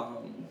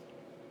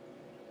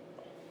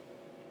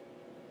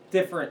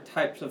 different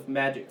types of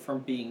magic from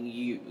being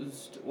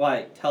used,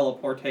 like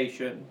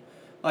teleportation.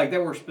 Like,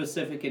 there were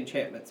specific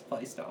enchantments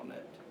placed on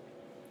it.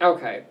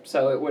 Okay,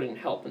 so it wouldn't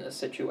help in this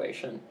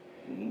situation.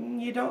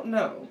 You don't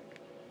know.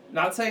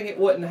 Not saying it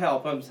wouldn't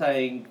help. I'm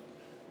saying,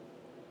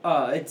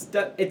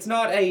 it's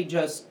not a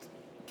just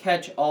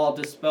catch all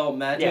dispel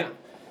magic. Yeah.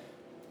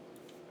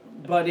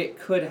 But it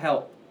could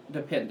help,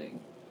 depending.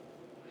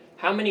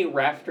 How many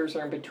rafters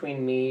are in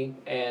between me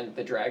and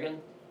the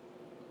dragon?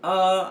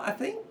 I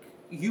think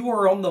you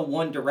were on the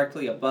one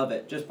directly above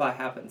it, just by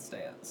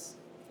happenstance.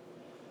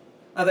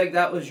 I think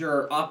that was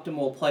your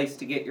optimal place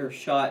to get your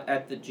shot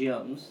at the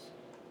gems,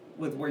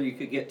 with where you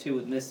could get to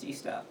with Misty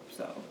Step,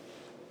 so.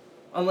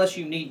 Unless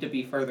you need to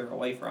be further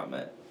away from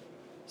it.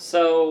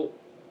 So,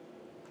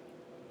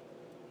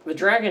 the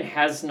dragon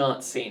has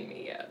not seen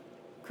me yet.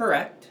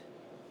 Correct.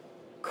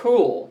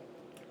 Cool.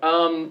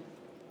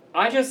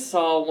 I just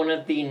saw one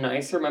of the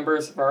nicer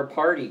members of our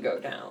party go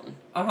down.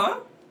 Uh-huh.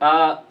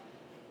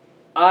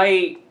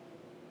 I...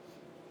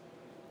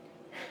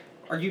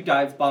 Are you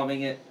dive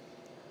bombing it?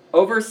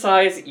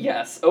 Oversized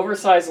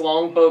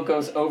longbow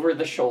goes over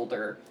the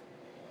shoulder.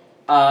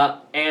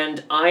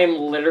 And I'm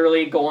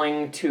literally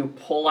going to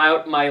pull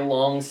out my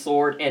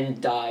longsword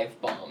and dive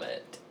bomb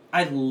it.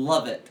 I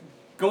love it.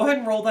 Go ahead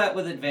and roll that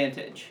with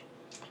advantage.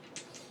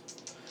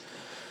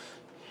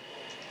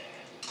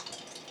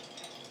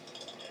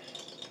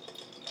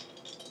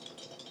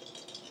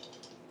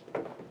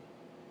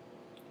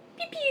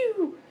 Pew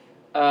pew!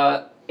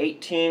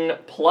 18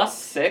 plus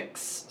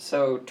 6,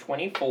 so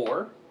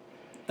 24.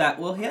 That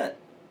will hit.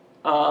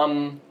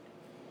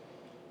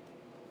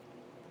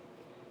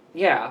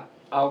 Yeah,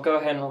 I'll go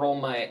ahead and roll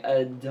my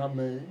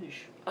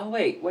damage. Oh,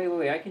 wait,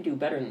 I can do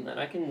better than that.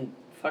 I can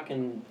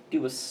fucking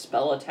do a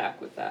spell attack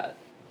with that.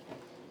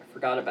 I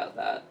forgot about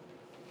that.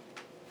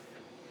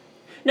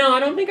 No,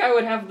 I don't think I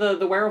would have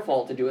the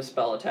wherewithal to do a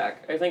spell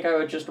attack. I think I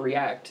would just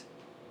react.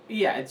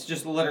 Yeah, it's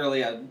just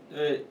literally a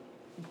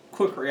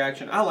quick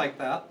reaction. I like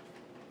that.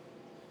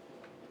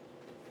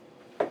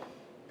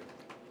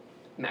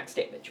 max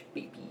damage,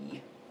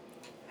 baby.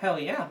 Hell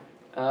yeah.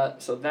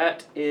 So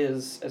that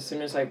is, as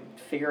soon as I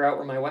figure out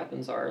where my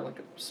weapons are, like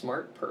a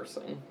smart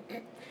person.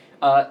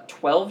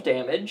 12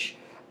 damage,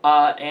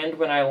 and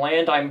when I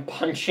land, I'm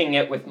punching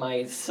it with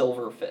my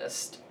silver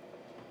fist.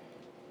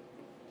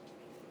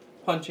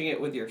 Punching it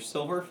with your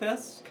silver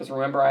fist? Because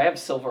remember, I have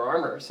silver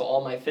armor, so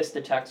all my fist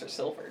attacks are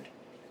silvered.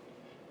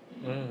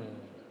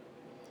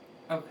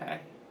 Okay.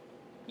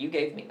 You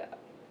gave me that.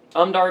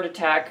 Umdard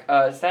attack,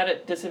 is that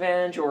at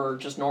disadvantage or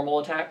just normal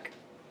attack?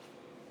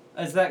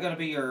 Is that going to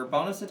be your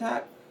bonus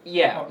attack?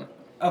 Yeah.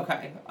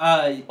 Okay.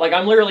 Like,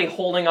 I'm literally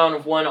holding on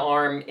with one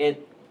arm,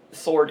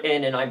 sword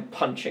in, and I'm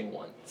punching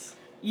once.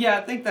 Yeah,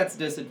 I think that's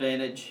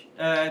disadvantage.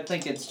 I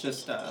think it's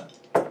just,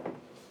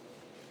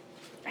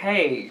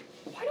 Hey,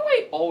 why do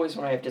I always,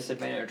 when I have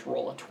disadvantage,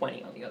 roll a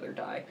 20 on the other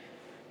die?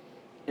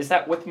 Is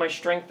that with my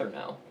strength or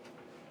no?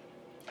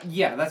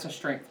 Yeah, that's a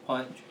strength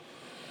punch.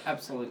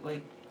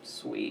 Absolutely.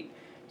 Sweet.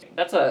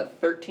 That's a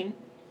 13?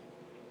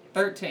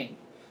 13.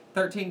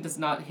 13 does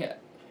not hit.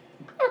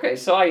 Okay,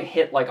 so I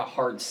hit like a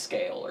hard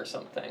scale or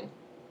something.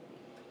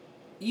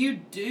 You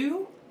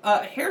do?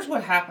 Here's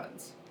what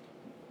happens.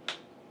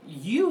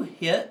 You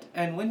hit,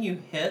 and when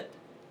you hit,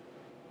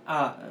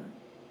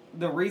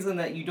 the reason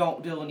that you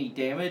don't deal any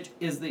damage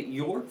is that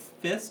your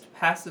fist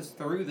passes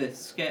through this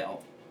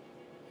scale.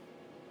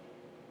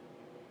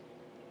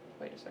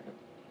 Wait a second.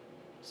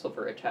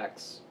 Silver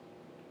attacks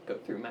go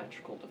through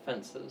magical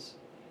defenses.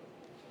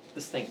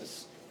 This thing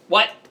is...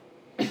 What?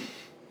 I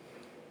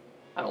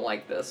don't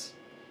like this.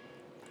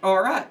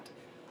 Alright.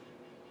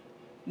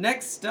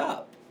 Next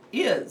up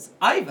is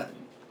Ivan.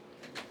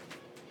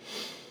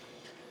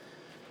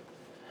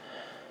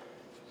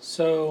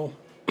 So,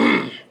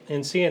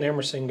 in seeing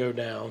Emerson go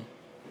down,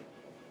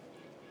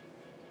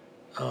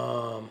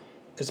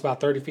 it's about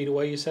 30 feet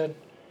away, you said?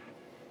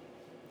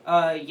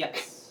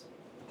 Yes.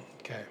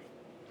 Okay.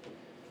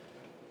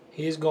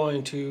 He's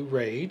going to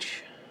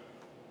rage.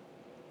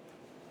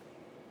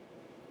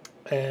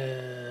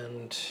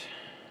 And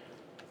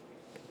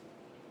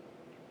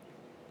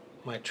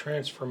my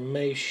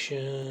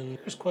transformation.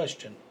 Here's a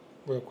question,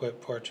 real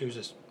quick, before I choose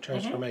this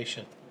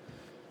transformation.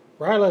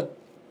 Ryla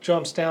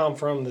jumps down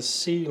from the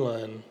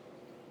ceiling,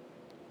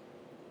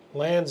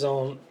 lands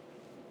an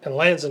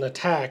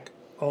attack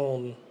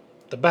on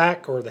the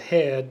back or the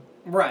head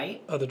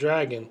Right. of the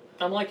dragon.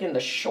 I'm like in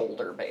the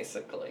shoulder,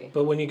 basically.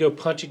 But when you go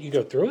punch it, you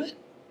go through it?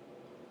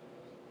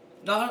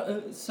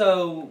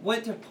 So,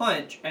 went to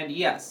punch, and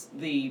yes,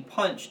 the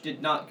punch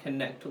did not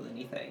connect with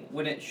anything.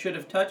 When it should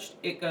have touched,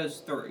 it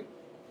goes through.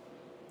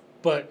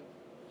 But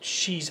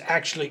she's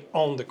actually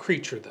on the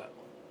creature, though.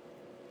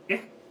 Yeah.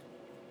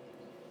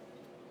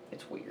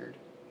 It's weird.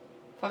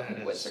 Fucking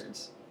That is-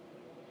 wizards.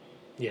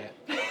 Yeah.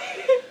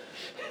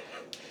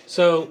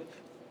 So,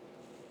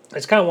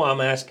 that's kind of why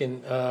I'm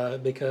asking,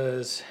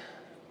 because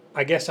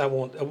I guess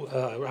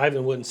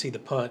Ivan wouldn't see the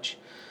punch.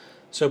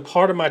 So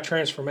part of my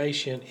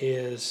transformation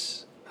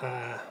is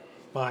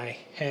my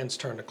hands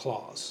turn to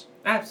claws.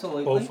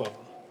 Absolutely. Both of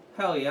them.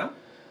 Hell yeah.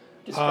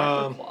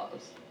 Describe your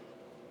claws.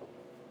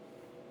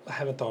 I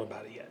haven't thought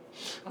about it yet.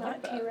 I like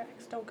Not that.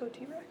 T-Rex. Don't go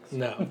T-Rex.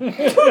 No.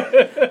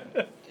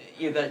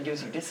 Yeah, that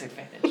gives you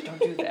disadvantage. Don't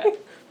do that.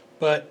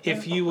 But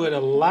if you would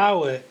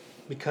allow it,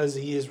 because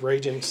he is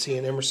raging,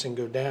 seeing Emerson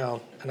go down,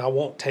 and I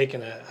won't take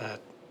an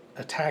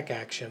attack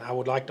action, I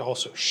would like to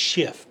also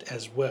shift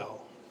as well.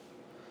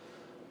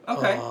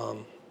 Okay.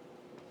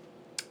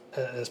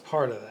 As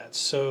part of that.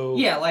 So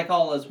Yeah, like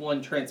all as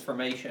one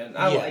transformation.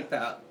 I Yeah. like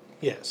that.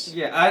 yes.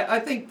 Yeah, I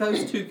think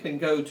those two can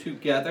go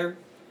together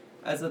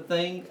as a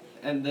thing,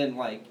 and then,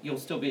 like, you'll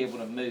still be able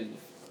to move.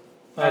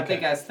 I Okay.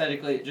 think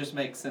aesthetically it just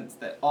makes sense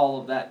that all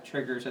of that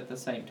triggers at the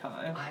same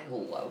time. I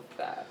love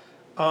that.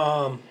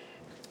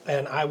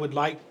 And I would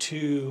like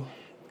to,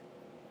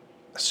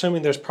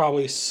 assuming there's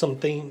probably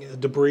something,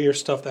 debris or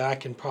stuff that I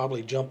can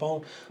probably jump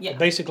on. Yeah.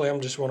 Basically, I'm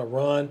just going to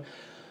run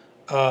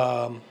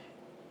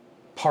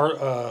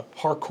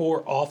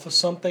parkour off of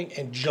something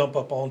and jump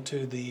up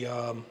onto the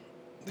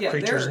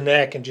creature's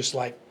neck and just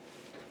like.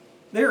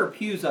 There are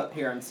pews up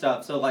here and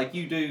stuff, so, like,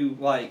 you do,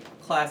 like,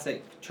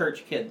 classic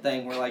church kid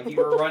thing where, like, you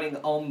were running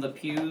on the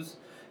pews,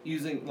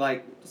 using,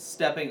 like,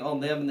 stepping on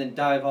them and then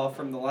dive off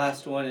from the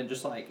last one and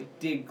just, like,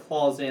 dig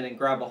claws in and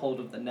grab a hold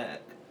of the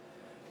neck.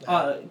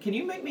 Can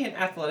you make me an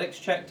athletics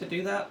check to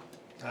do that?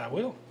 I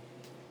will.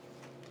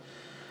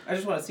 I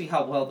just want to see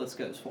how well this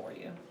goes for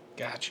you.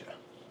 Gotcha.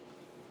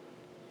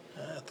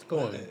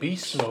 Going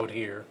beast mode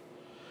here.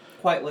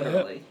 Quite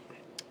literally.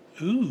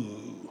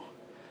 Ooh,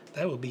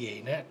 that would be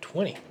a nat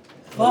 20.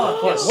 Fuck.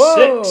 Plus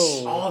Whoa.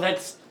 6. Oh,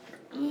 that's...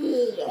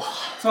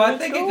 So I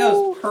think it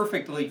goes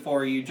perfectly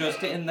for you,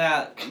 just in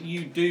that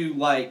you do,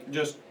 like,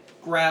 just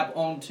grab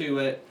onto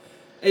it.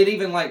 It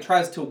even, like,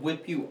 tries to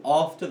whip you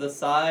off to the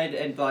side,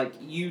 and, like,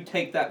 you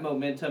take that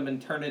momentum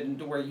and turn it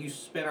into where you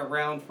spin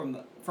around from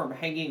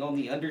hanging on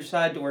the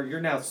underside to where you're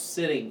now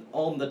sitting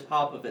on the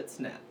top of its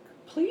neck.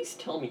 Please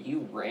tell me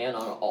you ran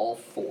on all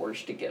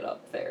fours to get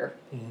up there.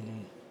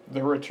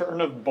 The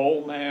return of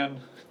Bull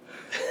Man.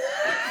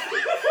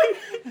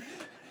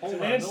 It's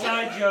an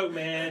inside joke,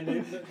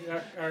 man.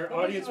 Our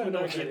audience would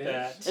not get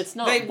that. It's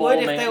not. They Bull, would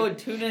if man. they would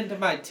tune into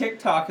my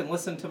TikTok and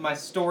listen to my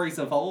stories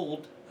of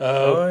old.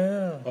 Oh,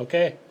 yeah.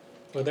 okay.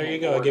 Well, there you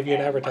go. I'll Lord give you an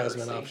have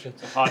advertisement mercy. option.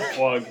 It's a hot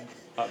plug.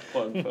 Hot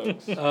plug,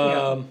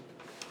 folks.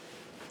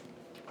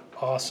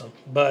 Awesome.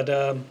 But,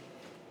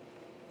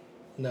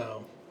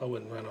 no, I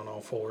wouldn't run on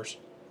all fours.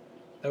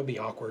 That would be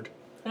awkward.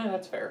 Yeah,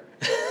 that's fair.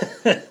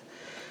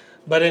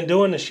 But in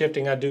doing the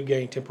shifting, I do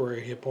gain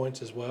temporary hit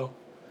points as well.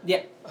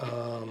 Yeah.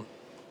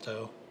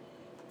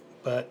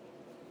 But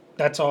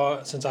that's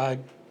all, since I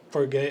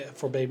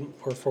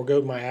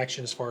forgoed my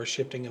action as far as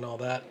shifting and all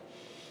that.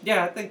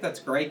 Yeah, I think that's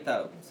great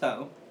though.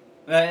 So,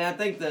 I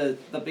think the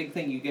big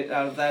thing you get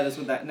out of that is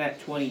with that nat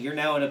 20, you're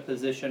now in a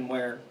position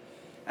where,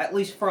 at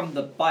least from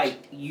the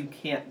bite, you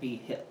can't be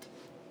hit.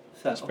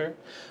 So. That's fair.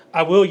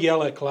 I will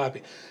yell at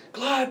Calliope,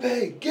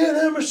 Calliope, get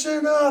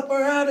Emerson up,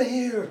 we're out of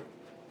here.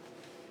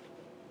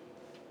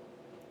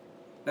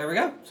 There we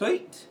go.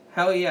 Sweet.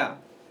 Hell yeah.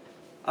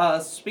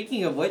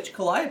 Speaking of which,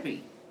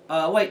 Calliope.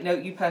 Wait, no,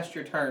 you passed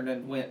your turn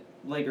and went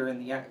later in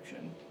the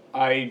action.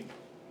 I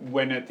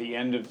went at the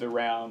end of the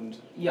round,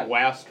 Yeah.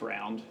 last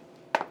round.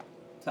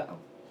 So.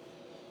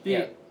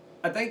 Yeah.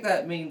 I think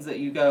that means that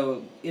you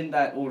go in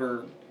that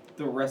order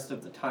the rest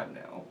of the time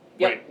now.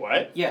 Yep. Wait,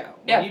 what? Yeah. When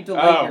Yeah. you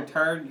delay Oh. your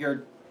turn,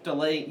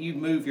 you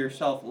move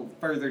yourself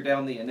further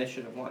down the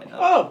initiative lineup.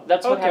 Oh,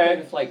 That's what okay. happened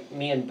with like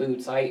me and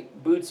Boots.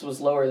 Boots was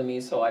lower than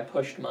me, so I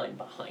pushed mine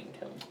behind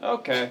him.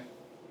 Okay.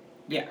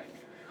 Yeah.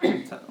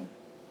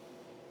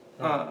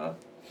 So.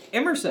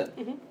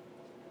 Emerson.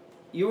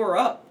 You are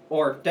up,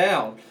 or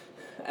down,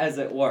 as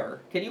it were.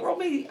 Can you roll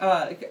me,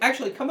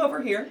 actually come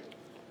over here.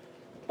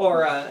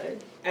 Or,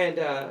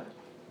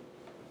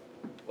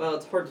 well,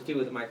 it's hard to do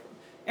with a microphone.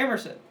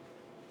 Emerson.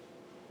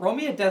 Roll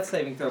me a death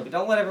saving throw, but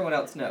don't let everyone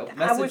else know.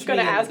 I was going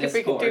gonna to ask if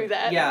we could do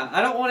that. Yeah,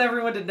 I don't want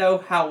everyone to know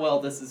how well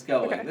this is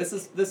going. Okay. This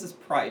is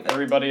private.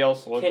 Everybody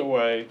else look Kid-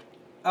 away.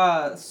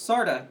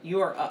 Sarda,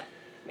 you are up.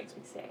 Makes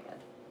me sad.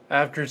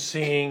 After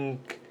seeing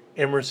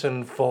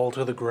Emerson fall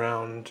to the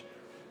ground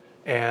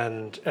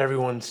and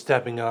everyone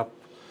stepping up,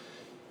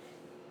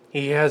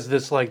 he has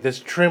this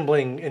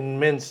trembling,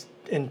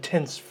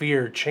 intense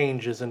fear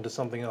changes into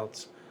something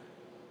else.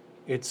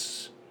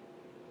 It's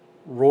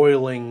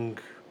roiling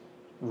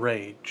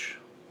rage.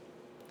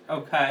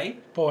 Okay.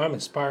 Boy, I'm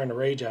inspiring the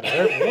rage out of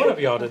every one of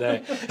y'all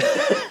today.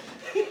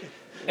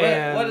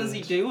 What does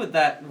he do with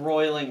that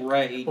roiling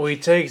rage? Well, he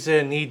takes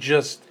it and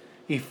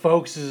he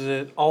focuses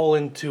it all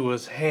into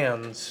his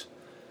hands,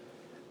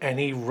 and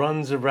he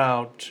runs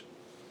about,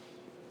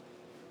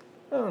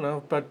 I don't know,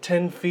 about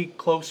 10 feet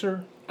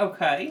closer,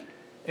 Okay.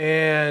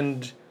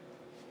 and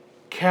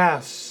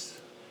casts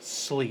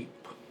sleep.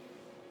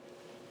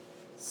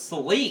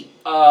 Sleep.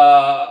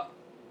 Uh,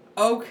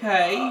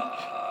 Okay.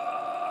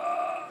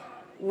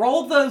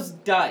 Roll those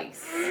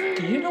dice.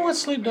 Do you know what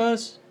sleep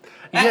does?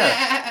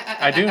 Yeah,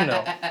 I do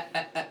know.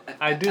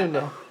 I do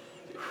know.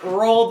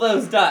 Roll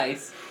those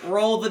dice.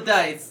 Roll the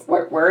dice.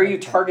 where are you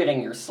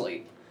targeting your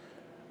sleep?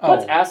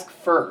 Let's ask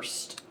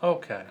first.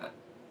 Okay.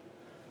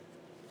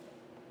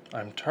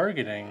 I'm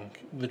targeting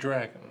the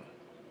dragon.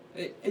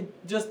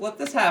 Just let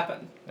this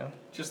happen. Yeah.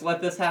 Just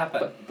let this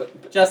happen.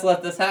 But Just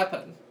let this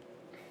happen.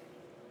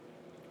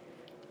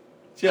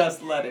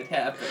 Just let it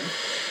happen.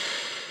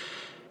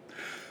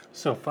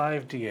 So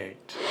 5d8.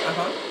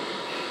 Uh-huh.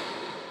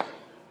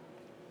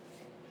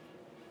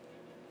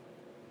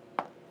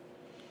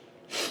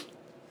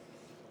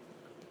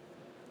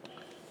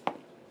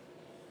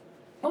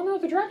 oh no,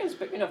 the dragon's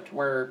big enough to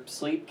where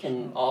sleep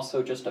can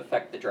also just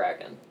affect the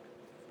dragon.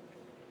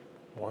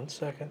 1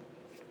 second.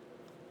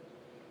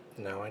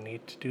 Now I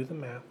need to do the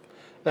math.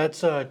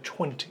 That's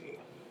 20.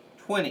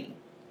 20.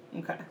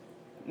 Okay.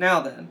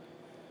 Now then,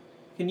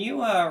 can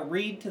you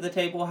read to the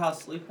table how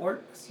sleep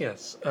works?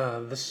 Yes,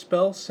 the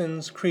spell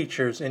sends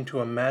creatures into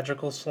a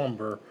magical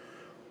slumber.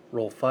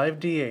 Roll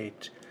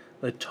 5d8.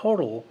 The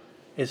total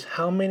is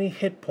how many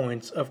hit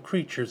points of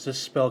creatures this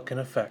spell can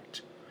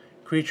affect.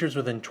 Creatures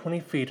within 20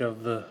 feet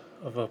of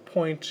a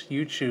point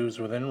you choose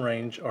within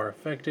range are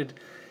affected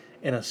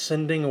in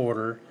ascending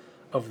order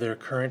of their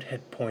current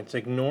hit points,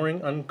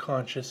 ignoring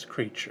unconscious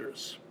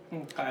creatures.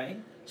 Okay.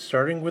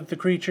 Starting with the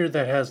creature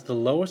that has the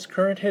lowest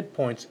current hit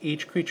points,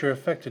 each creature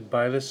affected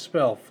by this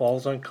spell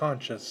falls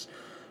unconscious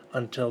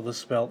until the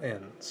spell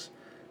ends.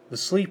 The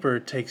sleeper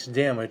takes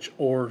damage,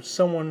 or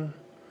someone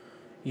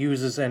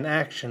uses an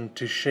action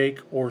to shake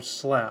or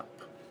slap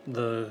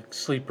the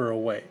sleeper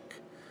awake.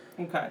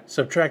 Okay.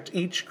 Subtract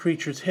each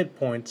creature's hit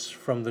points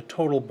from the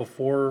total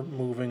before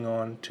moving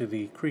on to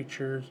the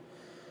creatures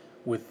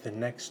with the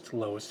next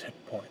lowest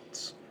hit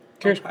points.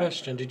 Curious Okay.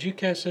 question. Did you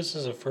cast this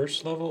as a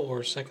first level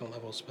or second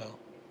level spell?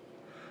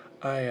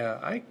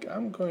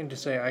 I'm going to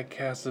say I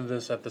casted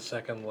this at the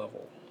second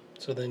level.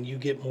 So then you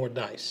get more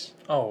dice.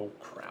 Oh,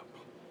 crap.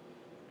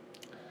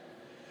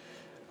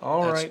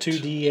 All That's right.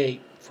 2d8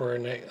 for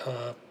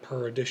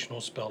per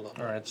additional spell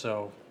level. All right,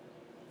 so...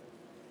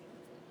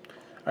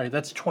 All right,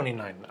 that's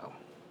 29 now.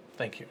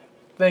 Thank you.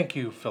 Thank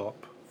you,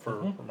 Philip, for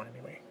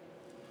reminding me.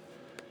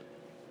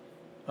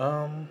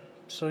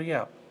 So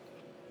yeah.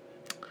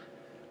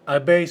 I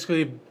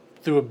basically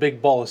threw a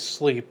big ball of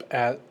sleep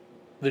at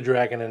the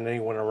dragon and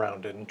anyone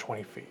around it in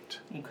 20 feet.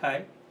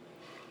 Okay.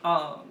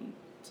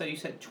 So you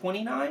said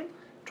 29?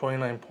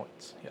 29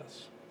 points,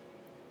 yes.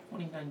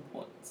 29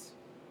 points.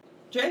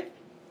 Jay,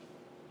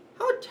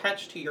 how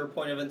attached to your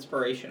point of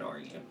inspiration are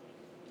you?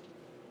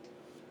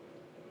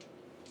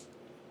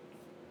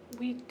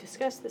 We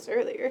discussed this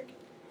earlier.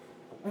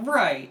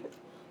 Right.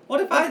 What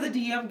if I, the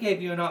DM,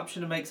 gave you an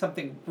option to make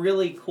something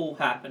really cool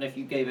happen if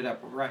you gave it up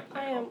right now?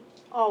 I am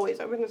always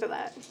open to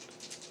that.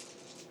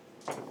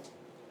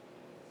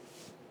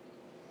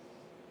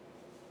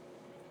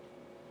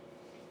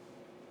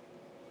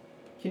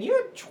 Can you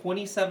add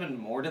 27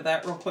 more to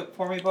that real quick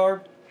for me,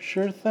 Barb?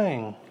 Sure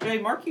thing. Jay,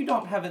 Mark, you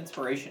don't have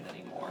inspiration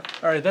anymore.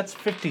 Alright, that's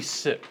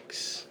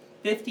 56.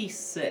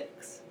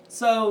 56.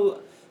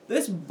 So,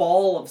 this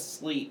ball of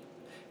sleep,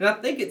 and I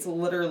think it's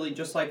literally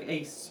just like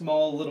a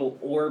small little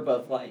orb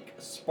of like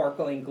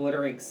sparkling,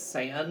 glittering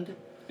sand,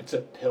 It's a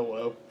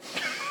pillow.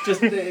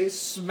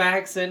 just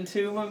smacks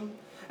into him.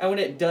 And when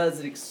it does,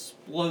 it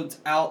explodes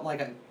out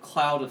like a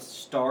cloud of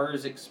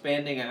stars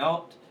expanding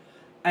out.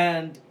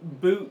 And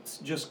Boots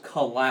just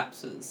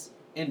collapses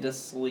into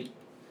sleep.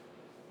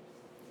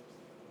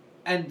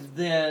 And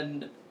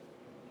then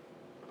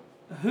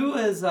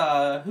who's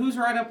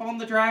right up on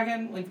the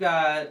dragon? We've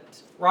got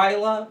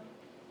Ryla.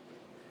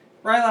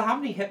 Ryla, how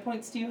many hit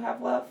points do you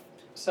have left?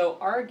 So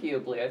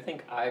arguably, I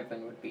think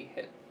Ivan would be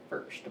hit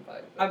first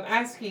by I'm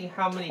asking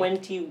how many.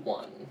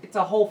 21. It's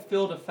a whole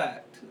field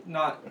effect,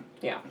 not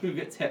Yeah. who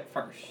gets hit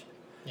first.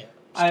 Yeah.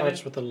 Ivan?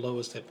 Starts with the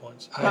lowest hit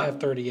points. I Huh. have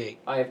 38.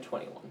 I have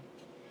 21.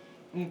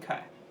 Okay.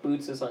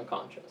 Boots is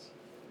unconscious.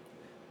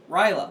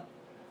 Ryla.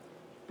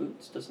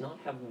 Boots does not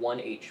have 1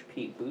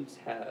 HP. Boots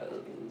has...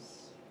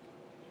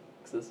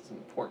 Because this is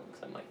important,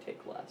 because I might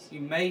take less.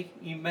 You may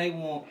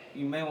want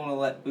to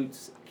let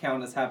Boots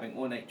count as having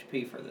 1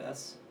 HP for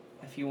this,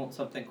 if you want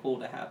something cool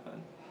to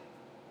happen.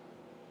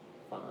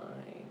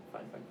 Fine.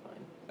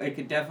 It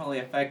could definitely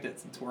affect it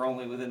since we're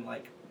only within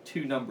like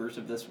 2 numbers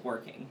of this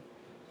working.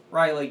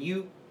 Ryla,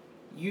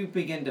 you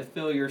begin to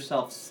feel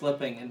yourself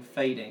slipping and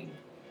fading.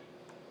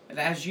 And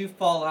as you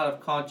fall out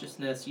of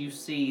consciousness, you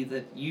see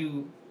that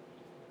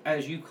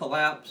as you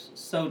collapse,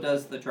 so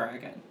does the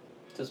dragon.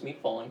 Does me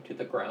falling to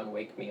the ground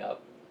wake me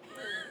up?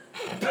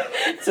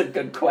 It's a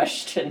good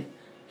question.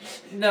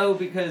 No,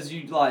 because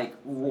you like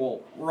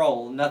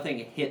roll. Nothing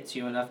hits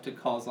you enough to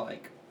cause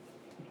like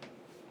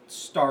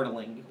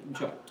startling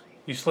jolt.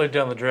 You slid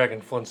down the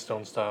dragon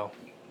Flintstone style.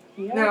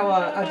 Now,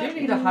 I do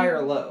need a high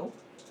or low.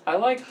 I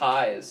like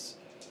highs.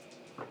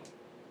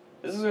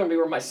 This is gonna be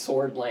where my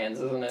sword lands,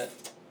 isn't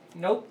it?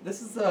 Nope.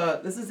 This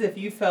is if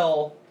you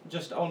fell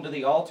just onto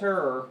the altar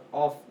or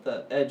off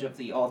the edge of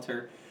the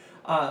altar.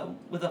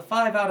 With a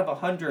 5 out of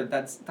 100,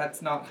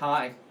 that's not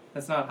high.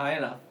 That's not high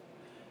enough.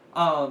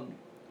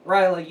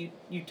 Ryla,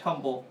 you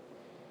tumble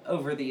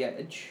over the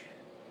edge.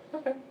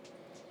 Okay.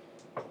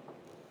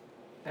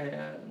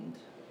 And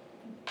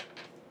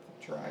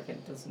the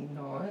dragon does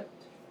not.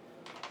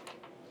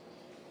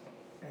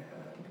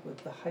 And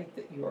with the height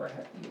that you are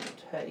at, you will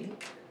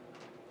take.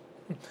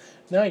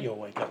 Now you'll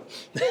wake up.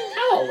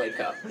 I'll wake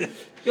up.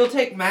 You'll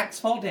take max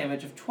fall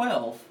damage of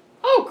 12.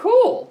 Oh,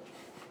 cool.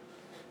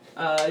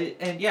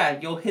 And yeah,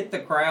 you'll hit the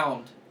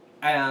ground,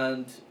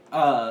 and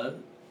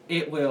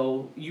you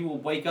will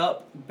wake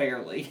up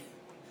barely.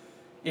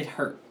 It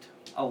hurt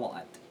a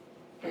lot.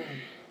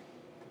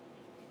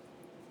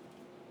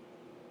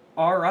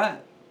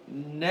 Alright,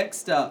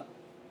 next up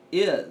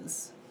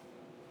is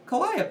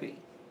Calliope.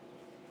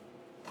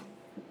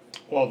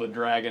 While the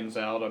dragon's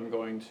out, I'm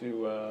going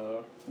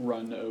to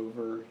run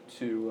over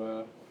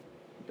to.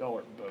 Y'all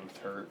are both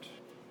hurt.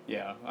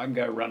 Yeah, I'm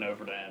going to run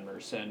over to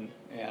Emerson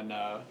and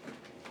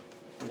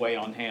weigh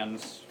on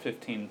hands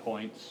 15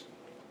 points.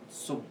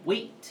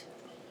 Sweet.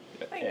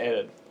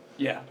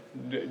 Yeah,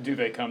 do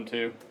they come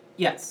too?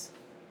 Yes.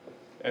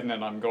 And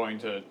then I'm going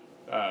to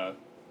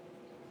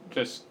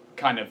just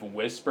kind of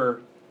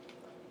whisper,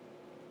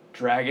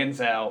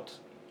 "Dragon's out.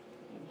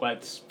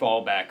 Let's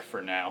fall back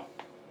for now."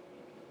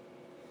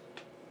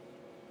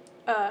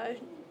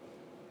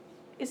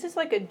 Is this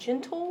like a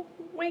gentle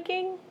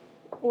waking?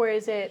 Or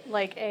is it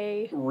like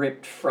a...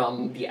 Ripped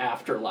from the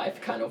afterlife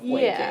kind of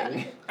Yeah.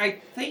 waking. I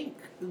think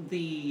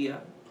the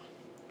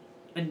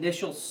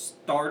initial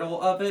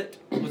startle of it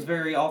was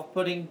very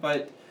off-putting,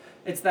 but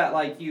it's that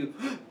like you,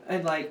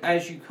 and like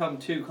as you come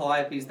to,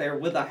 Calliope's there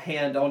with a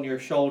hand on your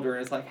shoulder,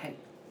 and it's like, hey,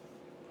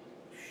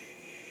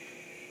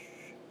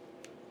 shh.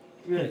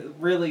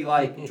 Really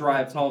like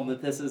drives home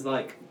that this is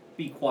like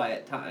be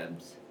quiet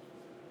times.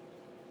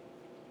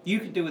 You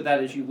can do with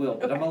that as you will,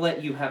 but I'm Okay. gonna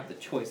let you have the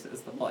choice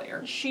as the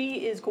player.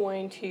 She is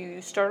going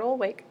to startle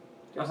awake.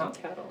 There's Uh-huh. a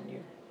cat on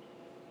you.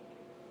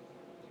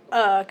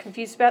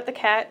 Confused about the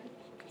cat.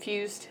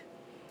 Confused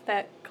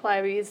that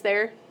Calliope is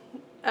there.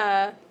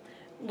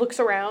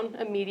 Looks around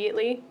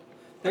immediately.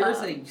 There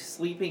is a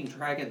sleeping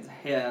dragon's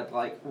head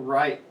like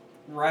right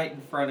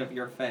in front of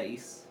your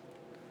face.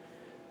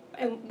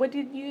 And what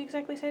did you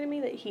exactly say to me?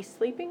 That he's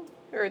sleeping?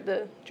 Or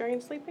the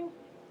dragon's sleeping?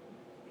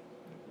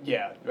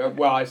 Yeah.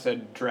 Well, I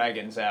said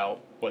dragon's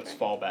out. Let's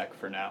fall back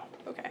for now.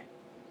 Okay.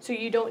 So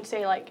you don't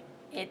say, like,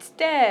 it's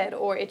dead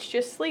or it's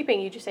just sleeping.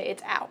 You just say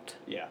it's out.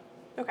 Yeah.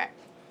 Okay.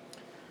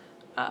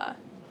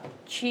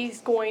 She's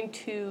going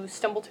to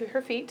stumble to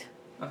her feet.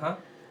 Uh-huh.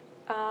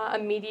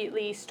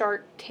 Immediately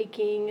start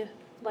taking,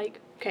 like,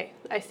 okay,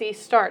 I see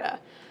Starda.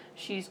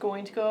 She's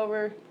going to go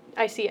over.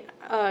 I see,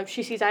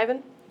 she sees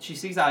Ivan. She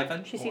sees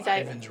Ivan. She sees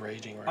Ivan. Ivan's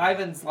raging right now.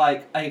 Ivan's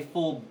like a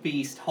full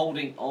beast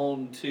holding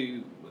on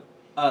to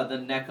the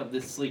neck of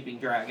this sleeping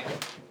dragon.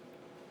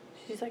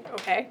 She's like,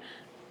 okay.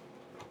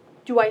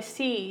 Do I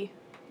see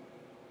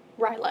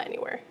Ryla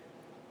anywhere?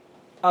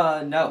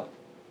 No.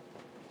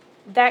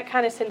 That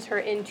kind of sends her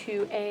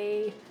into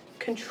a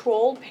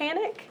controlled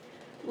panic,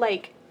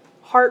 like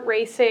heart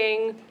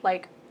racing,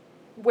 like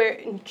where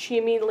and she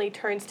immediately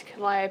turns to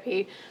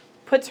Calliope,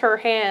 puts her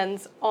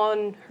hands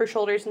on her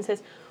shoulders and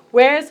says,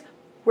 "Where's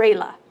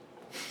Rayla?"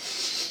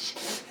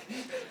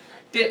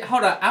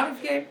 Hold on, out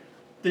of game?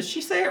 Did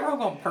she say it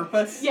wrong on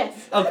purpose?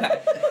 Yes.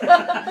 Okay.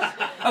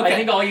 I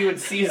think all you would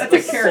see is That's the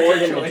a character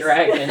sword and the choice.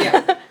 dragon.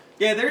 Yeah.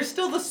 Yeah, there's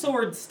still the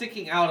sword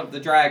sticking out of the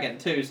dragon,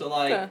 too, so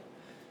like... Huh.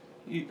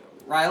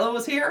 Ryla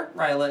was here?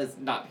 Ryla is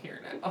not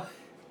here now.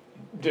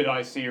 Did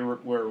I see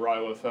where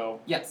Ryla fell?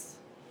 Yes.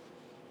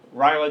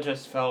 Ryla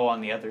just fell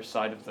on the other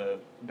side of the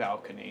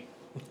balcony.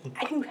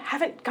 And you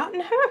haven't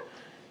gotten her?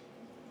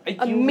 You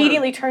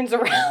Immediately turns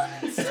around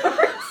and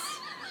starts.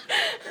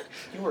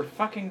 You were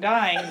fucking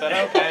dying, but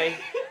okay.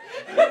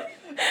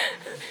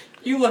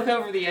 You look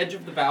over the edge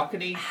of the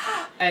balcony,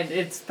 and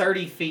it's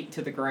 30 feet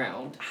to the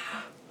ground.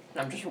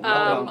 I'm just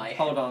rubbing my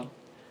Hold on.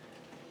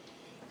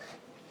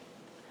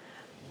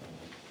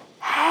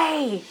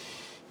 Hey!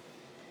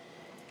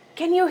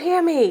 Can you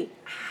hear me?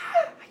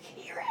 I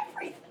can hear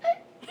everything.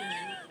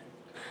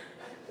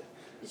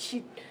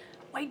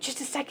 Wait just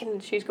a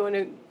second. She's going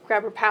to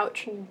grab her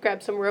pouch and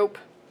grab some rope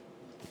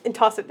and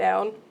toss it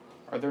down.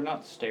 Are there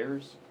not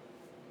stairs?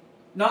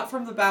 Not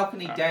from the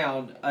balcony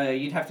down.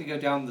 You'd have to go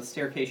down the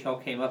staircase y'all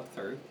came up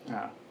through.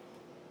 Ah.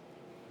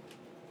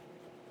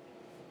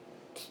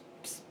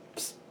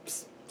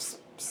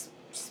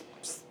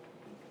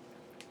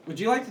 Would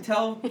you like to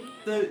tell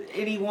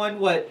anyone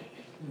what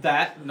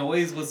that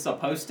noise was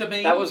supposed to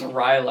mean? That was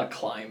Ryla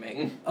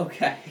climbing.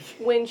 Okay.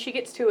 When she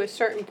gets to a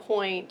certain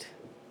point,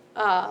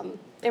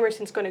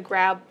 Emerson's going to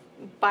grab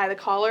by the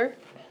collar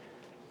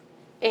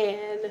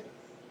and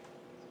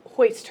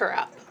hoist her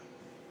up.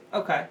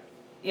 Okay.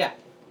 Yeah.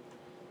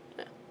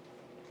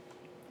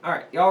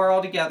 Alright, y'all are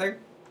all together.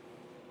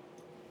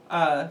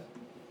 Can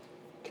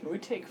we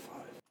take 5?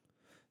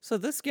 So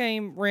this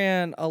game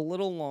ran a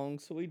little long,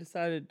 so we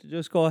decided to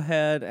just go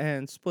ahead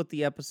and split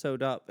the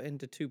episode up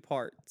into 2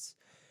 parts.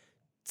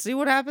 See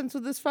what happens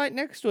with this fight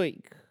next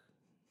week.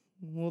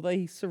 Will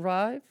they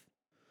survive?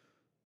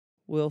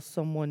 Will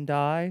someone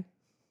die?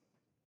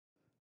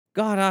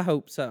 God, I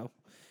hope so.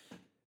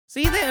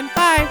 See you then.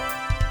 Bye.